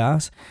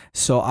playoffs.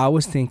 So I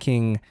was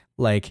thinking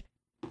like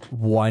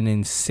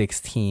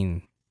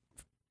 1-16.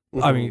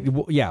 I mean,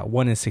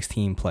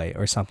 1-16 play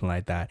or something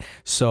like that.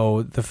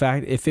 So the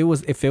fact if it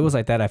was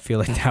like that, I feel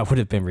like that would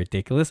have been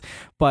ridiculous.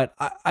 But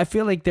I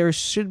feel like there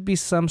should be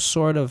some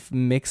sort of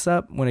mix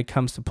up when it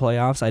comes to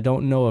playoffs. I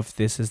don't know if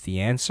this is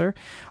the answer.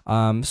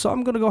 So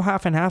I'm gonna go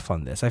half and half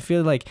on this. I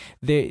feel like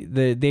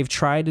they've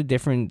tried a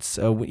different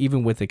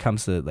even when it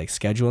comes to like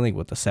scheduling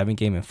with the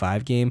 7-game and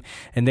 5-game,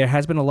 and there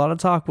has been a lot of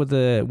talk with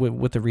the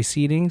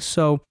reseeding.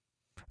 So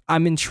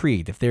I'm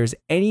intrigued. If there's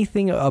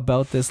anything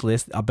about this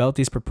list, about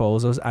these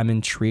proposals, I'm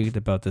intrigued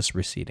about this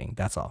reseeding.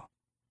 That's all.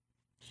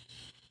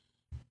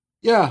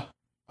 Yeah.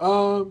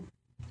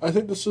 I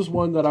think this is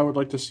one that I would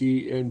like to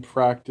see in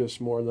practice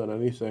more than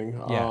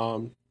anything. Yeah,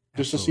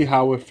 just to see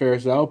how it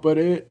fares out. But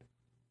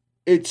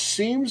it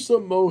seems the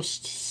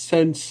most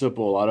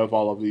sensible out of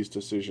all of these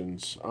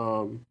decisions.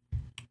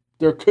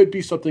 There could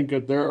be something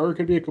good there, or it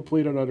could be a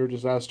complete and utter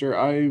disaster.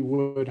 I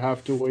would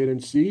have to wait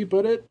and see,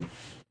 but it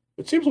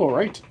seems all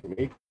right to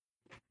me.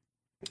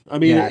 I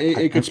mean, Yeah,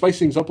 it could spice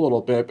things up a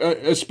little bit,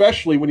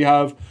 especially when you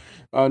have,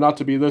 not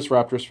to be this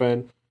Raptors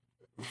fan,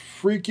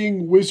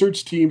 freaking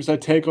Wizards teams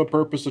that tank on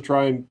purpose to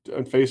try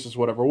and face us,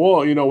 whatever.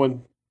 Well,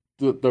 when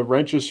the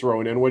wrench is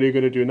thrown in, what are you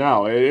going to do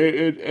now?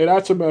 It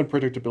adds some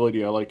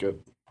unpredictability. I like it.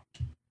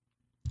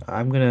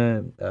 I'm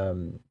gonna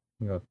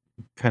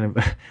kind of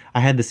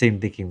I had the same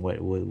thinking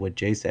what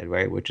Jay said,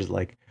 right? Which is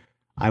like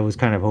I was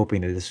kind of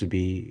hoping that this would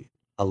be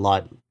a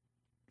lot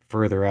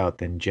further out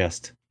than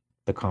just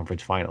the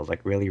conference finals, like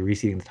really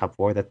reseeding the top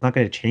 4. That's not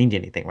going to change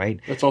anything,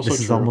 right? That's also This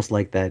is true. almost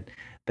like that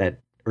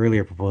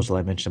earlier proposal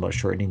I mentioned about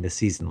shortening the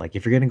season. Like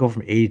if you're going to go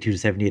from 82 to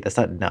 78, that's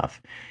not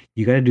enough.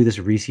 You got to do this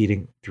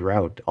reseeding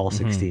throughout all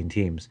 16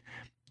 teams.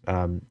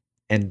 And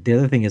the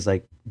other thing is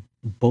like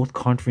both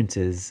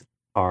conferences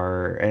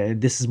are, and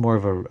this is more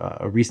of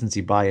a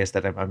recency bias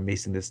that I'm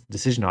basing this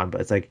decision on,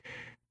 but it's like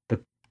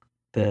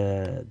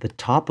the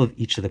top of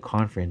each of the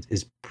conference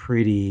is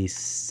pretty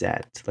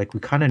set. Like we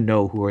kind of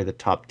know who are the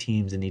top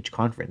teams in each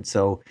conference.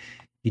 So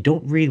you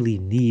don't really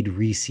need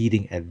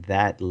reseeding at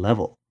that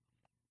level.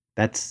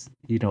 That's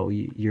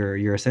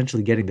you're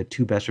essentially getting the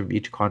 2 best from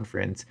each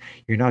conference.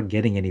 You're not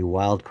getting any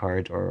wild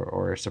cards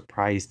or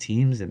surprise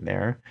teams in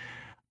there.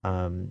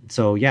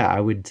 So yeah, I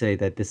would say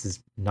that this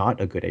is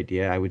not a good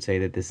idea. I would say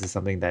that this is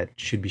something that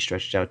should be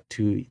stretched out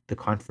to the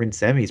conference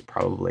semis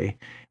probably,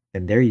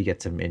 and there you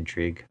get some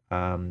intrigue.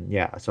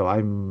 Yeah, so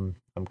I'm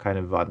kind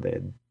of on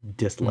the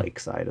dislike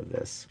side of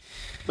this.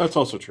 That's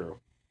also true.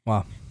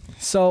 Wow.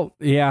 So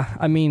yeah,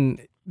 I mean,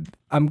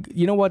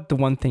 you know what? The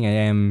one thing I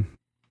am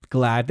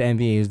glad the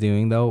NBA is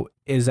doing though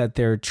is that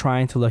they're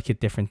trying to look at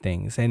different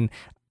things, and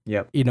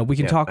Yep. we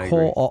can Yep, talk I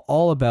agree.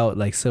 all about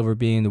like Silver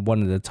being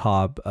one of the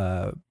top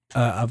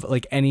of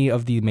like any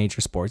of the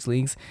major sports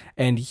leagues,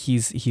 and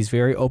he's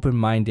very open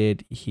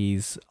minded.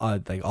 He's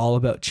like all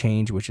about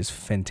change, which is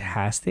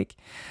fantastic.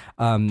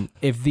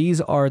 If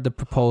these are the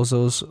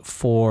proposals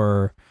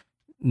for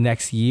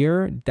next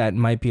year, that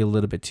might be a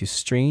little bit too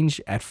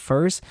strange at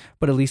first,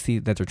 but at least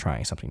that they're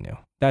trying something new.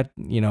 That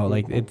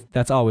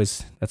that's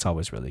always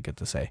really good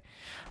to say.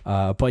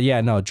 But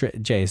yeah, no,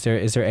 Jay, is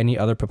there any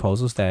other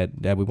proposals that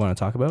we want to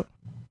talk about?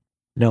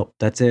 No,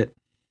 that's it.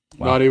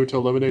 Wow. Not even to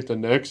eliminate the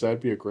Knicks. That'd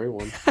be a great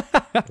one.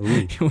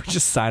 We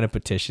just sign a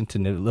petition to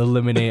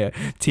eliminate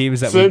teams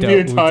that Send we the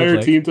don't entire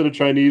like. team to the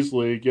Chinese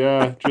league.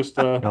 Yeah, just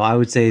No, I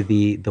would say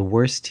the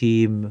worst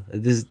team.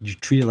 You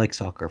treat it like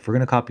soccer. If we're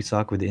gonna copy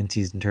soccer with the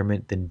in-season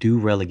tournament, then do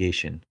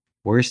relegation.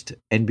 Worst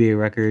NBA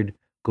record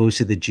goes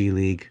to the G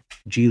League.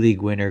 G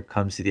League winner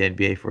comes to the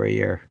NBA for a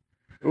year.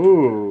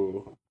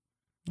 ooh.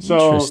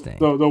 So Interesting.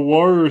 the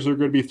Warriors are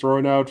going to be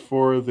thrown out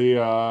for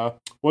the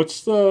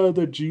what's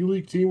the G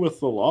League team with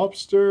the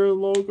lobster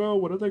logo?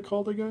 What are they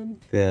called again?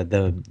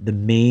 The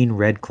main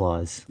Red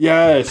Claws.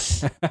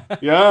 Yes,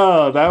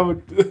 yeah, that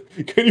would.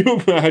 Can you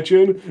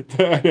imagine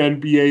the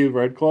NBA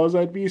Red Claws?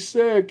 That'd be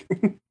sick.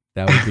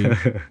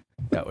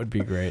 That would be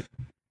great.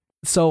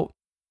 So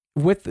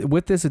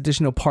with this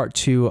additional part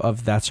 2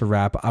 of That's a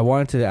Wrap, I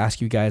wanted to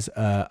ask you guys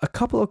a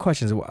couple of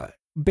questions.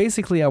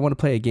 Basically, I want to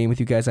play a game with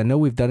you guys. I know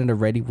we've done it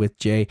already with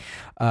Jay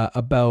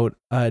about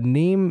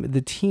name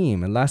the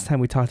team. And last time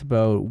we talked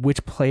about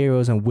which player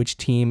was on which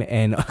team,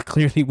 and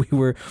clearly we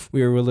were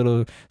a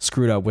little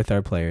screwed up with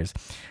our players.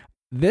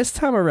 This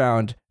time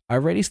around, I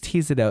already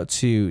teased it out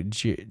to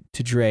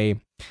Dre.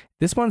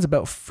 This one's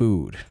about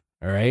food.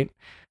 All right.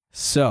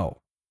 So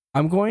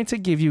I'm going to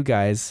give you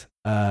guys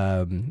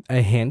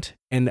a hint,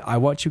 and I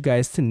want you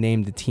guys to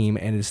name the team,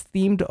 and it's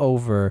themed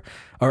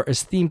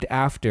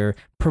after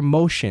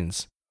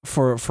promotions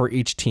for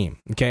each team.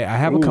 Okay, I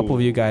have a couple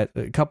of you guys,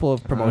 a couple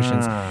of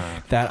promotions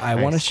that I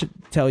want to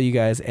tell you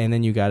guys, and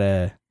then you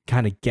gotta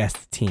kind of guess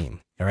the team.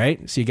 All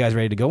right, so you guys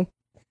ready to go?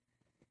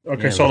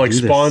 Okay, so like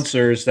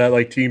sponsors that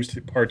like teams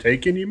to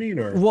partake in, you mean,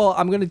 or? Well,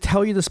 I'm going to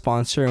tell you the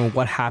sponsor and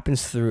what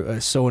happens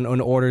through. So in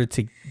order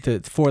to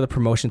for the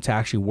promotion to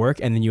actually work,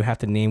 and then you have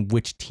to name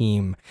which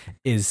team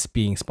is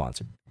being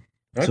sponsored.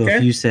 Okay. So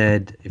if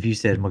you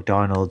said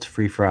McDonald's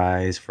free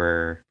fries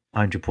for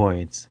 100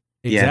 points,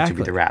 the answer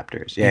would be the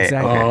Raptors. Yeah,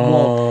 exactly. Okay.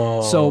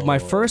 Well, so my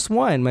first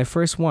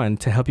one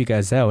to help you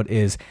guys out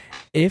is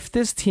if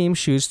this team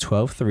shoots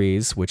 12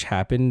 threes, which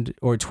happened,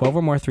 or 12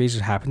 or more threes,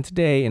 which happened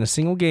today in a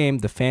single game,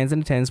 the fans in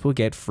attendance will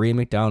get free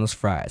McDonald's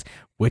fries.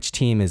 Which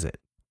team is it?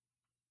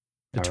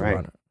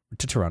 Toronto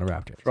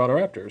Raptors. Toronto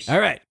Raptors. All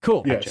right,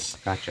 cool. Yes.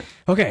 Gotcha.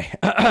 Okay.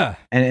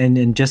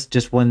 and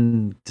just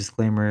one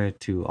disclaimer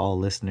to all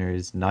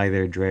listeners: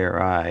 neither Dre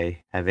or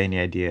I have any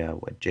idea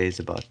what Jay's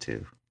about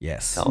to.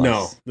 Yes.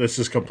 No, this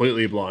is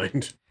completely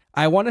blind.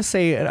 I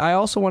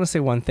also want to say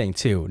one thing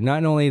too.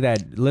 Not only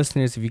that,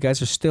 listeners, if you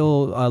guys are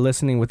still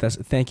listening with us,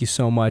 thank you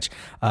so much.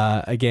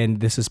 Again,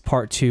 this is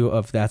part 2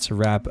 of That's a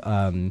Wrap.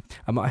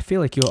 I feel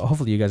like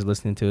hopefully you guys are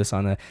listening to this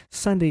on a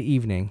Sunday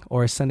evening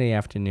or a Sunday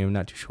afternoon,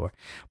 not too sure.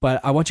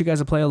 But I want you guys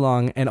to play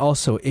along. And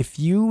also, if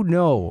you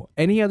know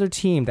any other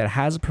team that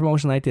has a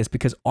promotion like this,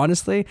 because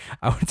honestly,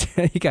 I would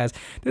tell you guys,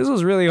 this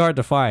was really hard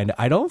to find.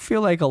 I don't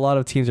feel like a lot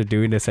of teams are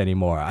doing this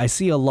anymore. I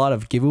see a lot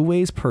of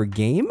giveaways per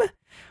game.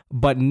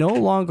 But no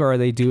longer are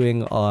they doing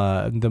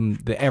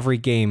the every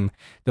game,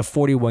 the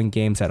 41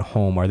 games at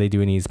home, are they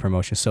doing these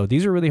promotions. So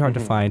these are really hard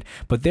to find,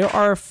 but there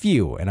are a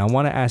few, and I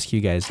want to ask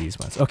you guys these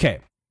ones. Okay,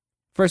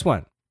 first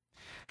one,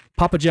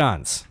 Papa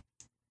John's.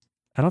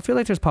 I don't feel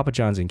like there's Papa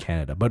John's in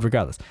Canada, but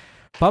regardless,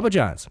 Papa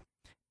John's.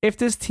 If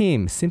this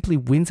team simply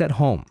wins at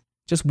home,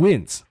 just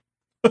wins,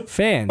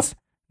 fans,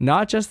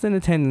 not just in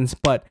attendance,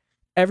 but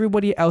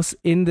everybody else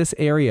in this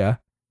area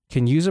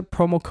can use a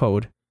promo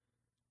code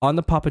on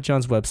the Papa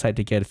John's website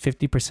to get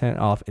 50%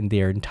 off in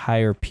their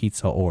entire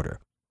pizza order.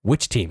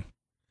 Which team?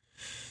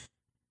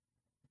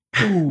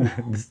 Ooh,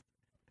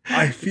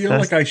 I feel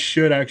like I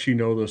should actually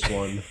know this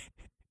one.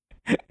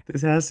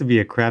 This has to be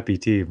a crappy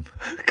team,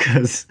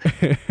 because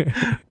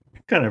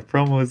what kind of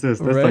promo is this?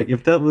 That's Right? like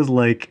if that was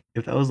like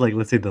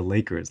let's say the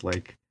Lakers,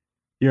 like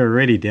you're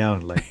already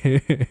down like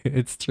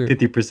It's true.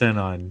 50%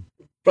 on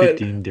But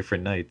 15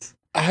 different nights.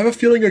 I have a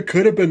feeling it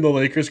could have been the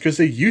Lakers because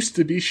they used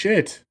to be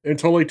shit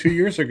until like 2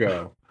 years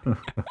ago.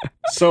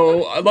 So,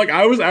 like,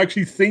 I was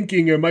actually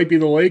thinking it might be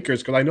the Lakers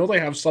because I know they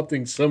have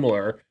something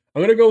similar.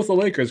 I'm gonna go with the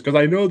Lakers because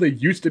I know they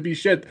used to be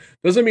shit.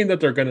 Doesn't mean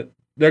that they're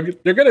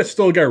gonna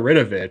still get rid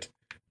of it,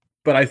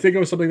 but I think it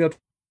was something that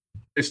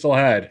they still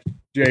had.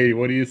 Jay,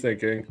 what are you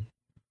thinking?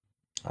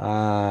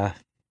 I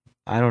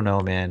don't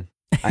know, man.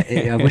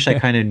 I wish I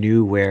kind of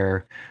knew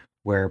where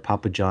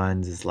Papa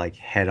John's like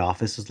head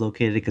office was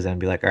located, because I'd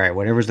be like, all right,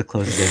 whatever's the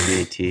closest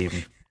NBA team,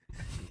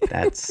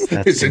 that's It's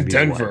gonna in be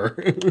the one.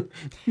 Denver.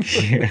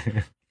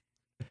 Yeah.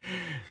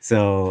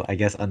 So I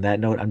guess on that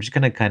note, I'm just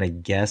gonna kind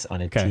of guess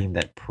on a Okay. team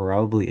that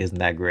probably isn't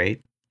that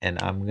great,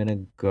 and I'm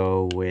gonna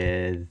go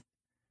with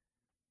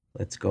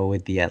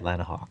the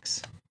Atlanta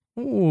Hawks.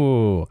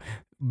 Ooh,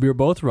 we're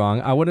both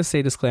wrong. I want to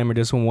say disclaimer,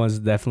 this one was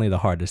definitely the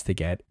hardest to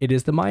get. It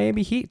is the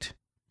Miami Heat.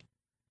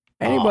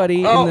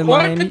 Anybody in the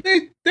what? Miami...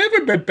 They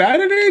haven't been bad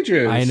in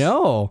ages. I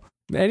know.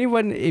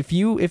 Anyone, if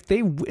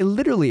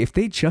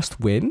they just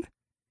win,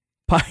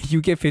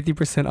 you get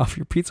 50% off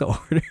your pizza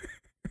order.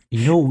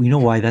 You know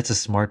why that's a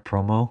smart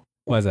promo?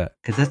 What is that?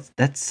 Because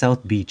that's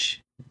South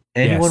Beach.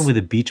 Anyone Yes. with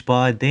a beach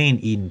bod, they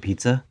ain't eating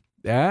pizza.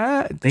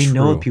 They True.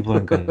 know people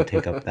aren't going to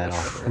take up that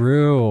offer.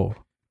 True.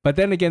 But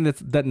then again,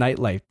 that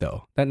nightlife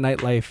though. That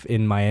nightlife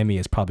in Miami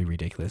is probably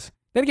ridiculous.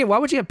 Then again, why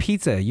would you have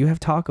pizza? You have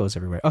tacos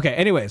everywhere. Okay,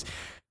 anyways,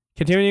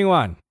 continuing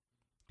on.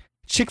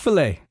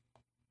 Chick-fil-A.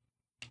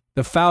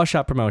 The foul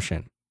shot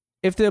promotion.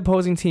 If the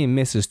opposing team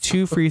misses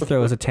 2 free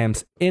throws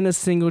attempts in a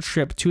single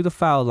trip to the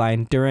foul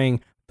line during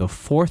the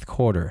 4th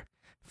quarter,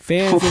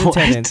 fans in What?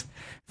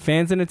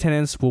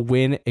 attendance will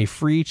win a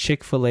free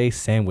Chick-fil-A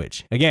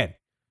sandwich. Again,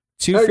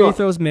 2 Hang free on.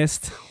 throws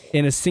missed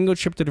in a single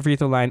trip to the free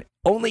throw line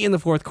only in the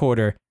 4th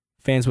quarter,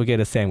 fans will get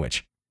a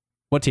sandwich.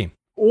 What team?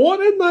 What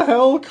in the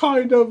hell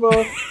kind of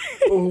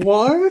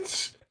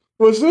what?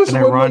 Was this And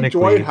when like, ironically-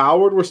 Dwight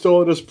Howard was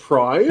still in his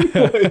prime?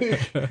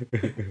 Like,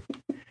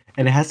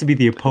 And it has to be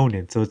the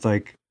opponent, so it's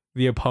like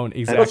The opponent,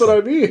 exactly. that's what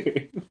I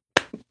mean.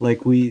 like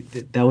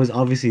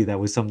that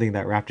was something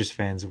that Raptors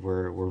fans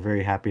were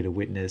very happy to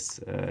witness,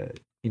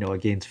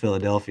 against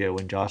Philadelphia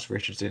when Josh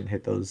Richardson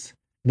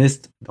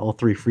missed all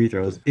 3 free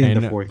throws I in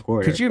the know. 4th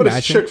quarter. Could you But it's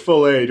imagine?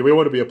 Chick-fil-A. Do we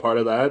want to be a part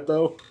of that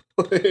though?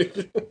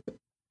 Like,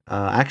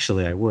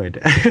 Actually, I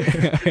would.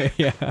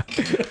 Yeah.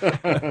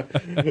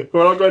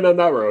 we're not going down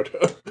that road.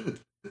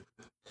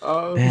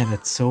 Man,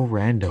 that's so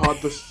random. God,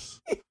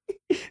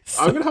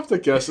 I'm gonna have to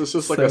guess this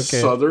is like So a good.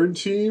 Southern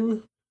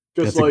team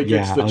because That's like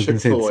yeah, it's I the was gonna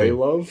say the Chick-fil-A same.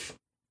 love.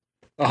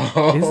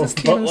 Oh, Is this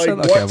team but in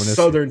like Southern? Okay, I'm what gonna see.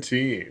 Southern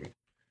team?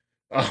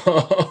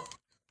 Oh,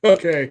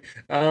 okay.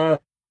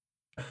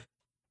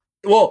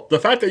 Well, the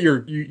fact that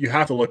you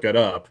have to look it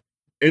up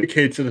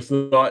indicates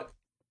that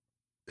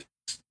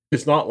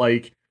it's not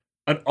like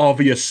an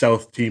obvious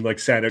South team like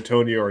San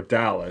Antonio or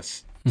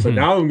Dallas. So Mhm.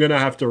 now I'm gonna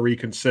have to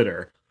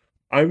reconsider.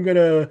 I'm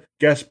gonna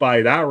guess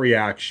by that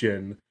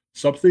reaction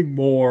something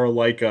more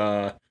like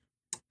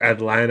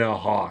Atlanta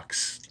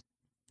Hawks,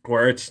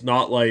 where it's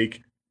not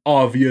like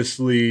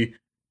obviously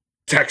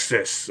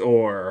Texas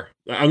or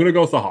I'm gonna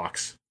go with the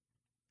Hawks.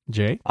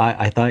 Jay.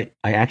 I thought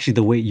I actually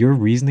the way you're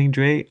reasoning,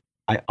 Dre,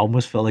 I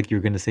almost felt like you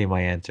were gonna say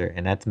my answer,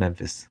 and that's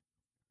Memphis.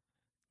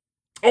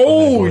 gonna go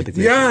Oh with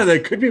the yeah, Grizzlies.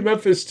 that could be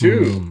Memphis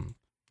too. Hmm.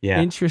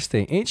 Yeah.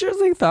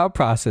 Interesting thought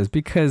process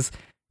because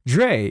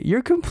Dre,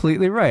 you're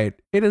completely right.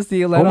 It is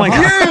the Oh Atlanta my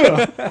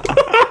Hawks.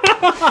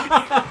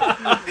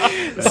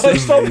 I'm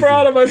so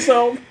proud of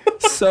myself.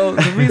 So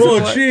the reason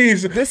Oh why,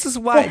 jeez.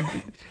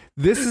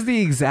 this is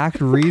the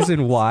exact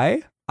reason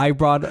why I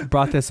brought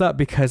this up,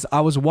 because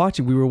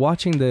we were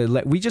watching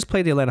we just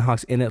played the Atlanta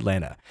Hawks in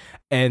Atlanta,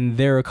 and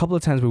there were a couple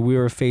of times where we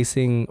were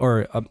facing,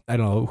 or I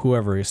don't know,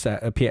 whoever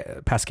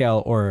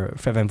Pascal or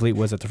Fred VanVleet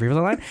was at the free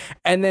throw line,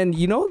 and then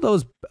you know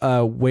those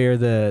where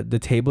the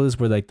table is,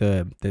 where like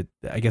the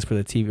I guess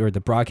where the TV or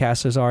the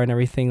broadcasters are and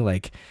everything,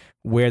 like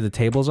where the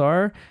tables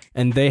are,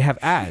 and they have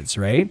ads,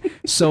 right?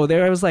 So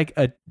there was like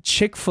a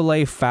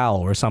Chick-fil-A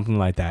foul or something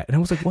like that, and I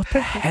was like, what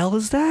the hell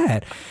is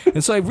that?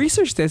 And so I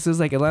researched this. It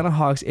was like Atlanta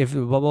Hawks, if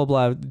blah blah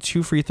blah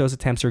 2 free throws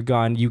attempts are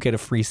gone, you get a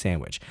free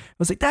sandwich. I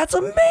was like, that's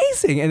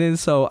amazing. And then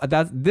so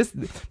this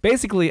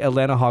basically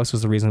Atlanta Hawks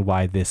was the reason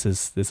why this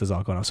is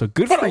all going on. So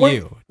good for Wait,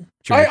 you,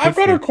 Dre. I've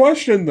got a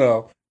question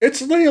though.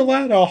 It's the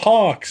Atlanta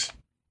Hawks.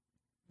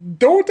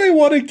 Don't they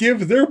want to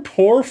give their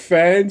poor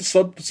fans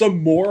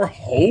some more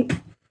hope?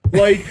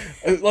 Like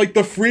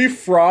the free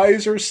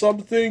fries or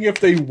something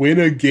if they win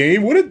a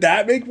game? Wouldn't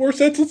that make more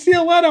sense? It's the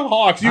Atlanta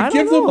Hawks. You I don't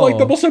give them like know.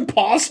 the most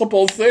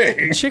impossible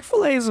thing.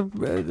 Chick-fil-A is,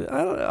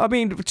 I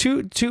mean,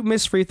 two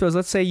missed free throws.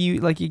 Let's say you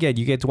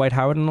get Dwight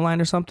Howard on the line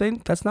or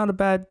something. That's not a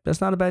bad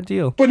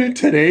deal. But in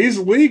today's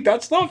league,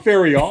 that's not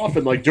very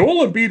often. Like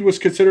Joel Embiid was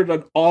considered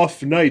an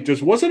off night.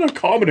 Just wasn't a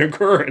common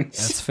occurrence.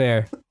 That's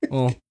fair.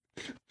 Well,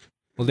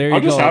 there you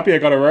I'm go. just happy I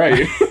got it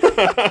right.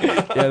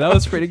 Yeah, that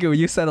was pretty good. When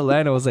you said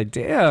Atlanta, I was like,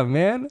 damn,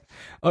 man.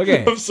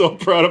 Okay. I'm so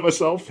proud of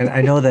myself. And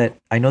I know that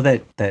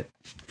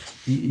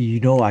you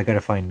know I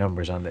gotta find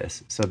numbers on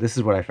this. So this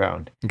is what I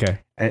found. Okay.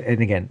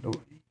 And again,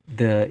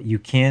 you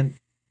can't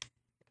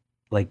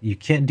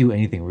do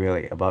anything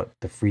really about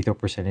the free throw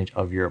percentage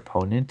of your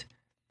opponent,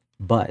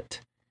 but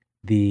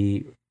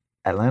the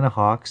Atlanta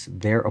Hawks,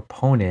 their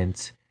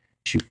opponents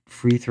shoot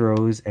free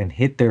throws and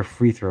hit their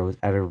free throws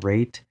at a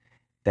rate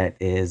that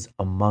is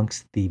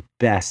amongst the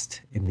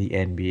best in the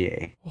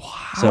NBA.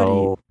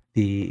 So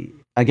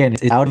again,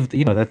 it's out of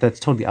that's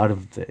totally out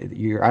of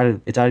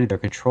it's out of their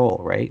control,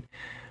 right?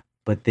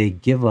 But they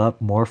give up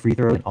more free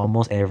throws than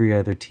almost every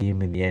other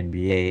team in the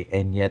NBA,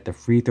 and yet the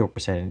free throw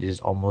percentage is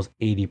almost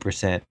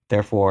 80%.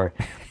 Therefore,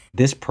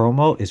 this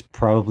promo is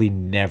probably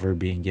never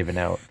being given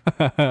out.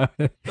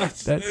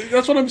 That's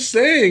what I'm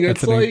saying.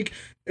 It's like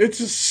it's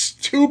a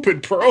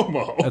stupid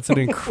promo. That's an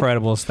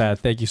incredible stat.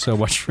 Thank you so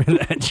much for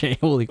that, Jay.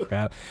 Holy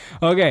crap.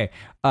 Okay.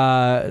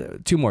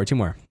 Two more.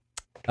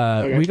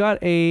 Okay.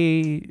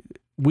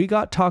 We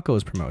got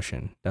tacos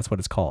promotion. That's what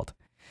it's called.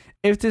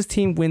 If this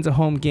team wins a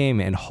home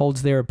game and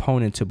holds their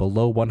opponent to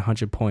below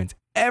 100 points,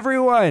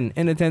 everyone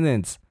in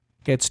attendance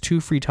gets 2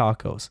 free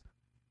tacos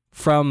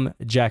from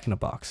Jack in the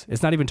Box.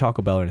 It's not even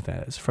Taco Bell or anything.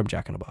 It's from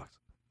Jack in the Box.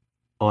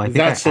 Oh, I think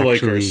That's I the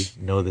actually Lakers.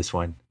 know this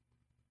one.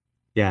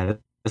 Yeah,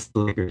 that's the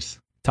Lakers.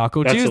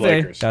 Taco That's the Tuesday.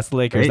 Lakers. That's the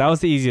Lakers. Right? That was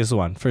the easiest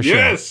one for sure.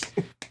 Yes.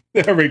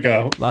 There we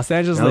go. Los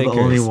Angeles That was Lakers.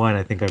 the only one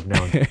I think I've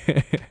known.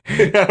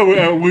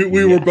 Yeah, we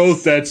were Yes.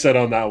 both dead set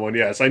on that one.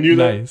 Yes, I knew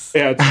Nice.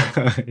 that.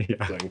 Yeah.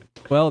 Yeah. Thing.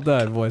 Well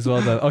done, boys.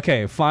 Well done.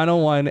 Okay,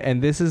 final one.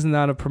 And this is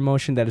not a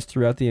promotion that is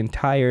throughout the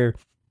entire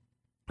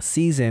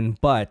season,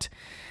 but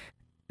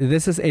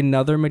this is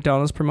another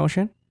McDonald's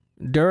promotion.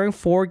 During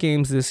 4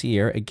 games this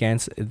year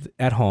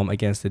at home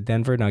against the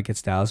Denver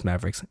Nuggets, Dallas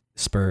Mavericks,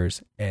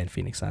 Spurs, and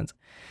Phoenix Suns,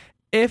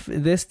 if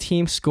this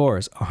team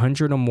scores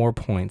 100 or more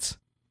points,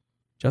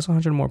 just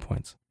 100 or more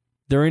points,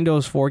 during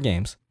those 4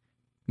 games,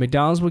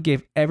 McDonald's will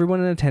give everyone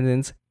in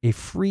attendance a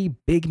free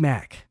Big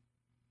Mac.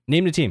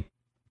 Name the team.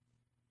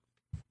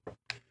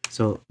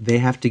 So they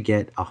have to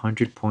get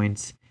 100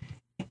 points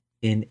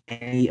in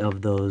any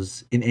of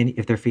those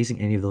if they're facing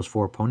any of those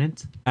 4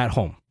 opponents. At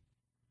home.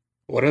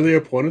 What are the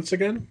opponents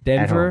again?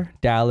 Denver,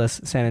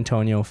 Dallas, San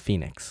Antonio,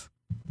 Phoenix.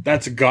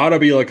 That's gotta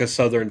be like a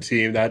Southern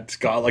team. That's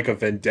got like a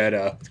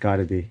vendetta. It's got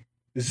to be.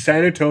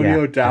 San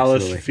Antonio, Yeah,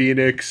 Dallas, absolutely.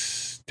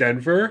 Phoenix,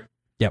 Denver.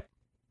 Yep.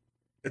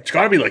 It's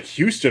gotta be like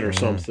Houston or Yeah.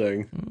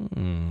 something.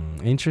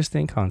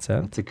 Interesting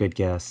concept. That's a good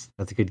guess.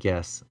 gonna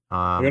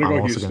I'm go also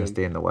going Houston. to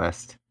stay in the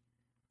West.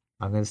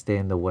 I'm going to stay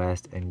in the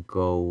West and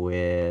go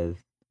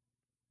with.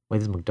 Wait,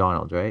 this is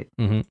McDonald's, right?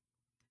 Mm-hmm.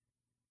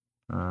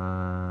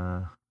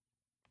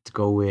 Let's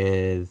go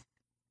with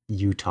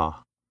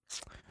Utah.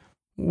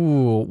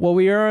 Ooh, well,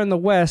 we are in the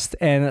West,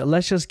 and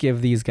let's just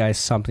give these guys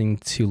something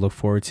to look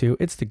forward to.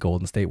 It's the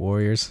Golden State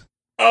Warriors.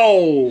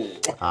 Oh,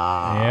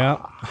 Yeah,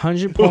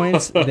 100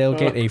 points. They'll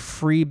get a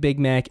free Big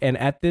Mac, and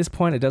at this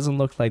point, it doesn't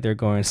look like they're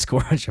going to score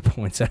 100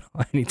 points at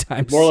all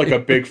anytime more like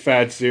soon. a big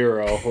fat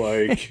zero.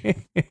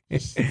 Like,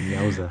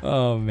 Yowza.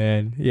 Oh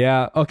man,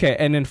 yeah. Okay,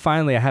 and then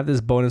finally, I have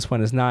this bonus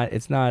one. It's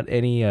not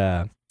any.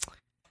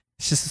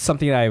 It's just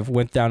something that I've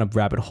went down a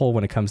rabbit hole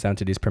when it comes down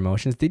to these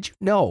promotions. Did you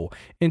know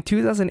in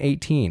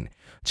 2018,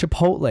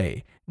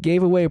 Chipotle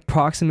gave away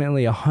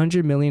approximately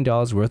 $100 million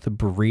worth of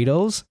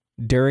burritos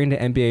during the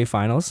NBA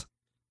Finals?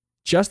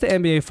 Just the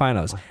NBA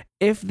Finals.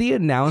 If the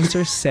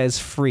announcer says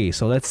free,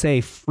 so let's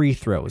say free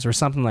throws or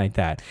something like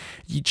that,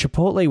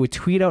 Chipotle would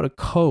tweet out a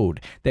code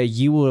that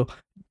you will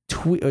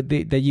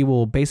that you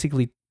will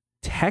basically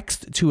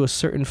text to a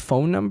certain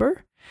phone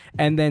number,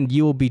 and then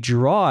you will be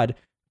drawed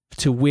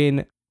to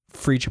win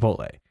free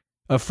Chipotle,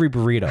 a free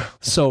burrito.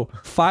 So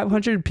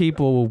 500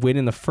 people will win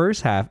in the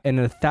first half, and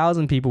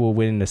 1,000 people will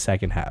win in the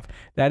second half.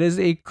 That is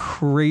a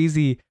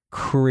crazy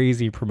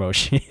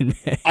promotion.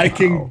 I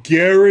can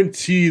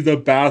guarantee the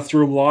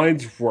bathroom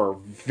lines were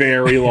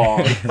very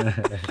long.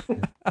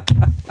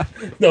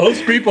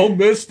 Those people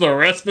missed the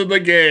rest of the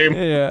game.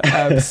 Yeah,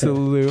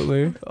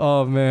 absolutely.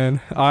 Oh man.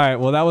 All right.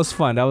 Well, that was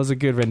fun. That was a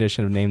good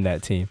rendition of Name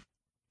That Team.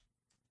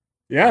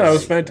 Yeah, that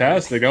was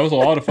fantastic. That was a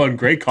lot of fun.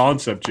 Great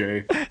concept,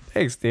 Jay.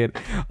 Thanks, dude.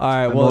 All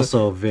right. I'm Well,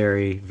 also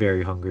very,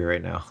 very hungry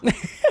right now.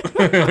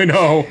 I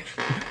know.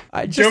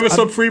 Give us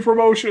some free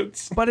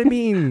promotions. But I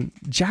mean,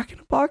 Jack in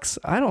the Box.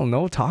 I don't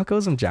know,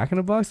 tacos and Jack in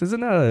the Box.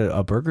 Isn't that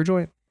a burger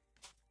joint?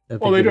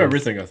 Well, they do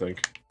everything, I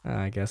think.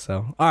 I guess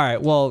so. All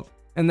right. Well,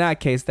 in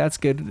that case, that's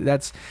good.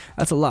 That's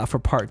a lot for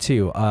part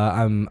 2.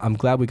 I'm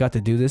glad we got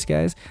to do this,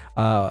 guys.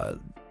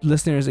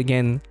 Listeners,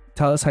 again,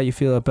 tell us how you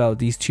feel about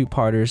these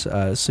 2-parters,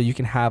 so you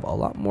can have a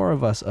lot more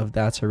of us of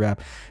That's a Wrap.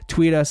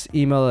 Tweet us,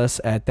 email us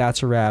at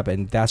That's a Wrap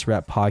and That's a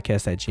Wrap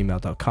podcast at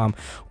gmail.com.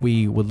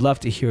 We would love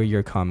to hear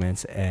your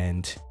comments,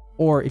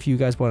 or if you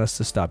guys want us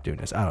to stop doing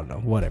this, I don't know,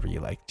 whatever you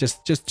like.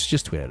 Just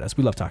tweet at us.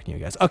 We love talking to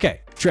you guys.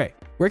 Okay, Trey,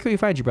 where can we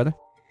find you, brother?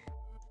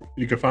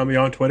 You can find me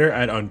on Twitter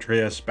at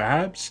Andreas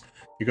Babs.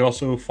 You can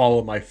also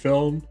follow my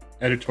film,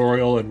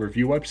 editorial, and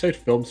review website,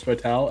 Films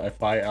Fatale,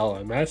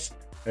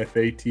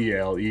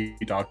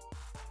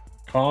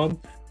 FILMSFATALE.com.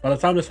 By the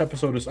time this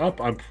episode is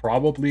up, I'm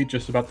probably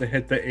just about to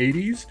hit the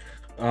 80s,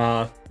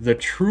 the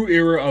true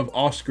era of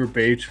Oscar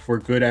bait for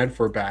good and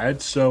for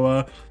bad.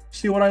 So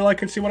see what I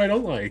like and see what I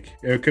don't like.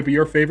 It could be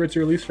your favorites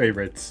or least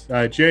favorites.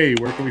 Jay,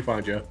 where can we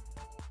find you?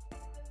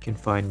 You can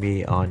find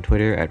me on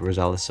Twitter at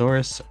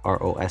Rosalesaurus,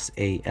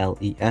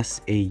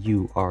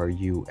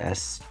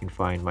 ROSALESAURUS. You can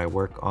find my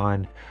work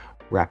on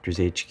Raptors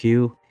HQ.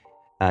 You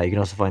can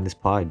also find this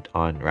pod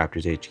on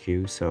Raptors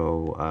HQ.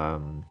 So,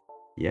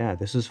 yeah,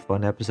 this was a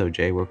fun episode,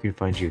 Jay. Where can we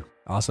find you?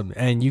 Awesome.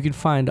 And you can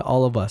find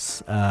all of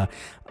us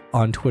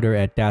on Twitter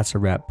at That's a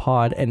Wrap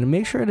Pod, and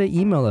make sure to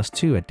email us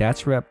too at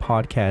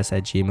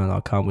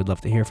thatswrappodcast@gmail.com. We'd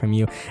love to hear from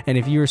you. And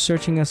if you're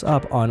searching us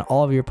up on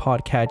all of your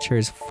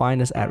podcatchers,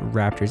 find us at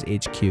Raptors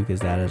HQ,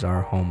 because that is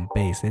our home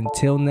base.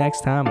 Until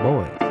next time,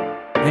 boys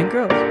and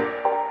girls,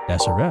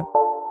 that's a wrap.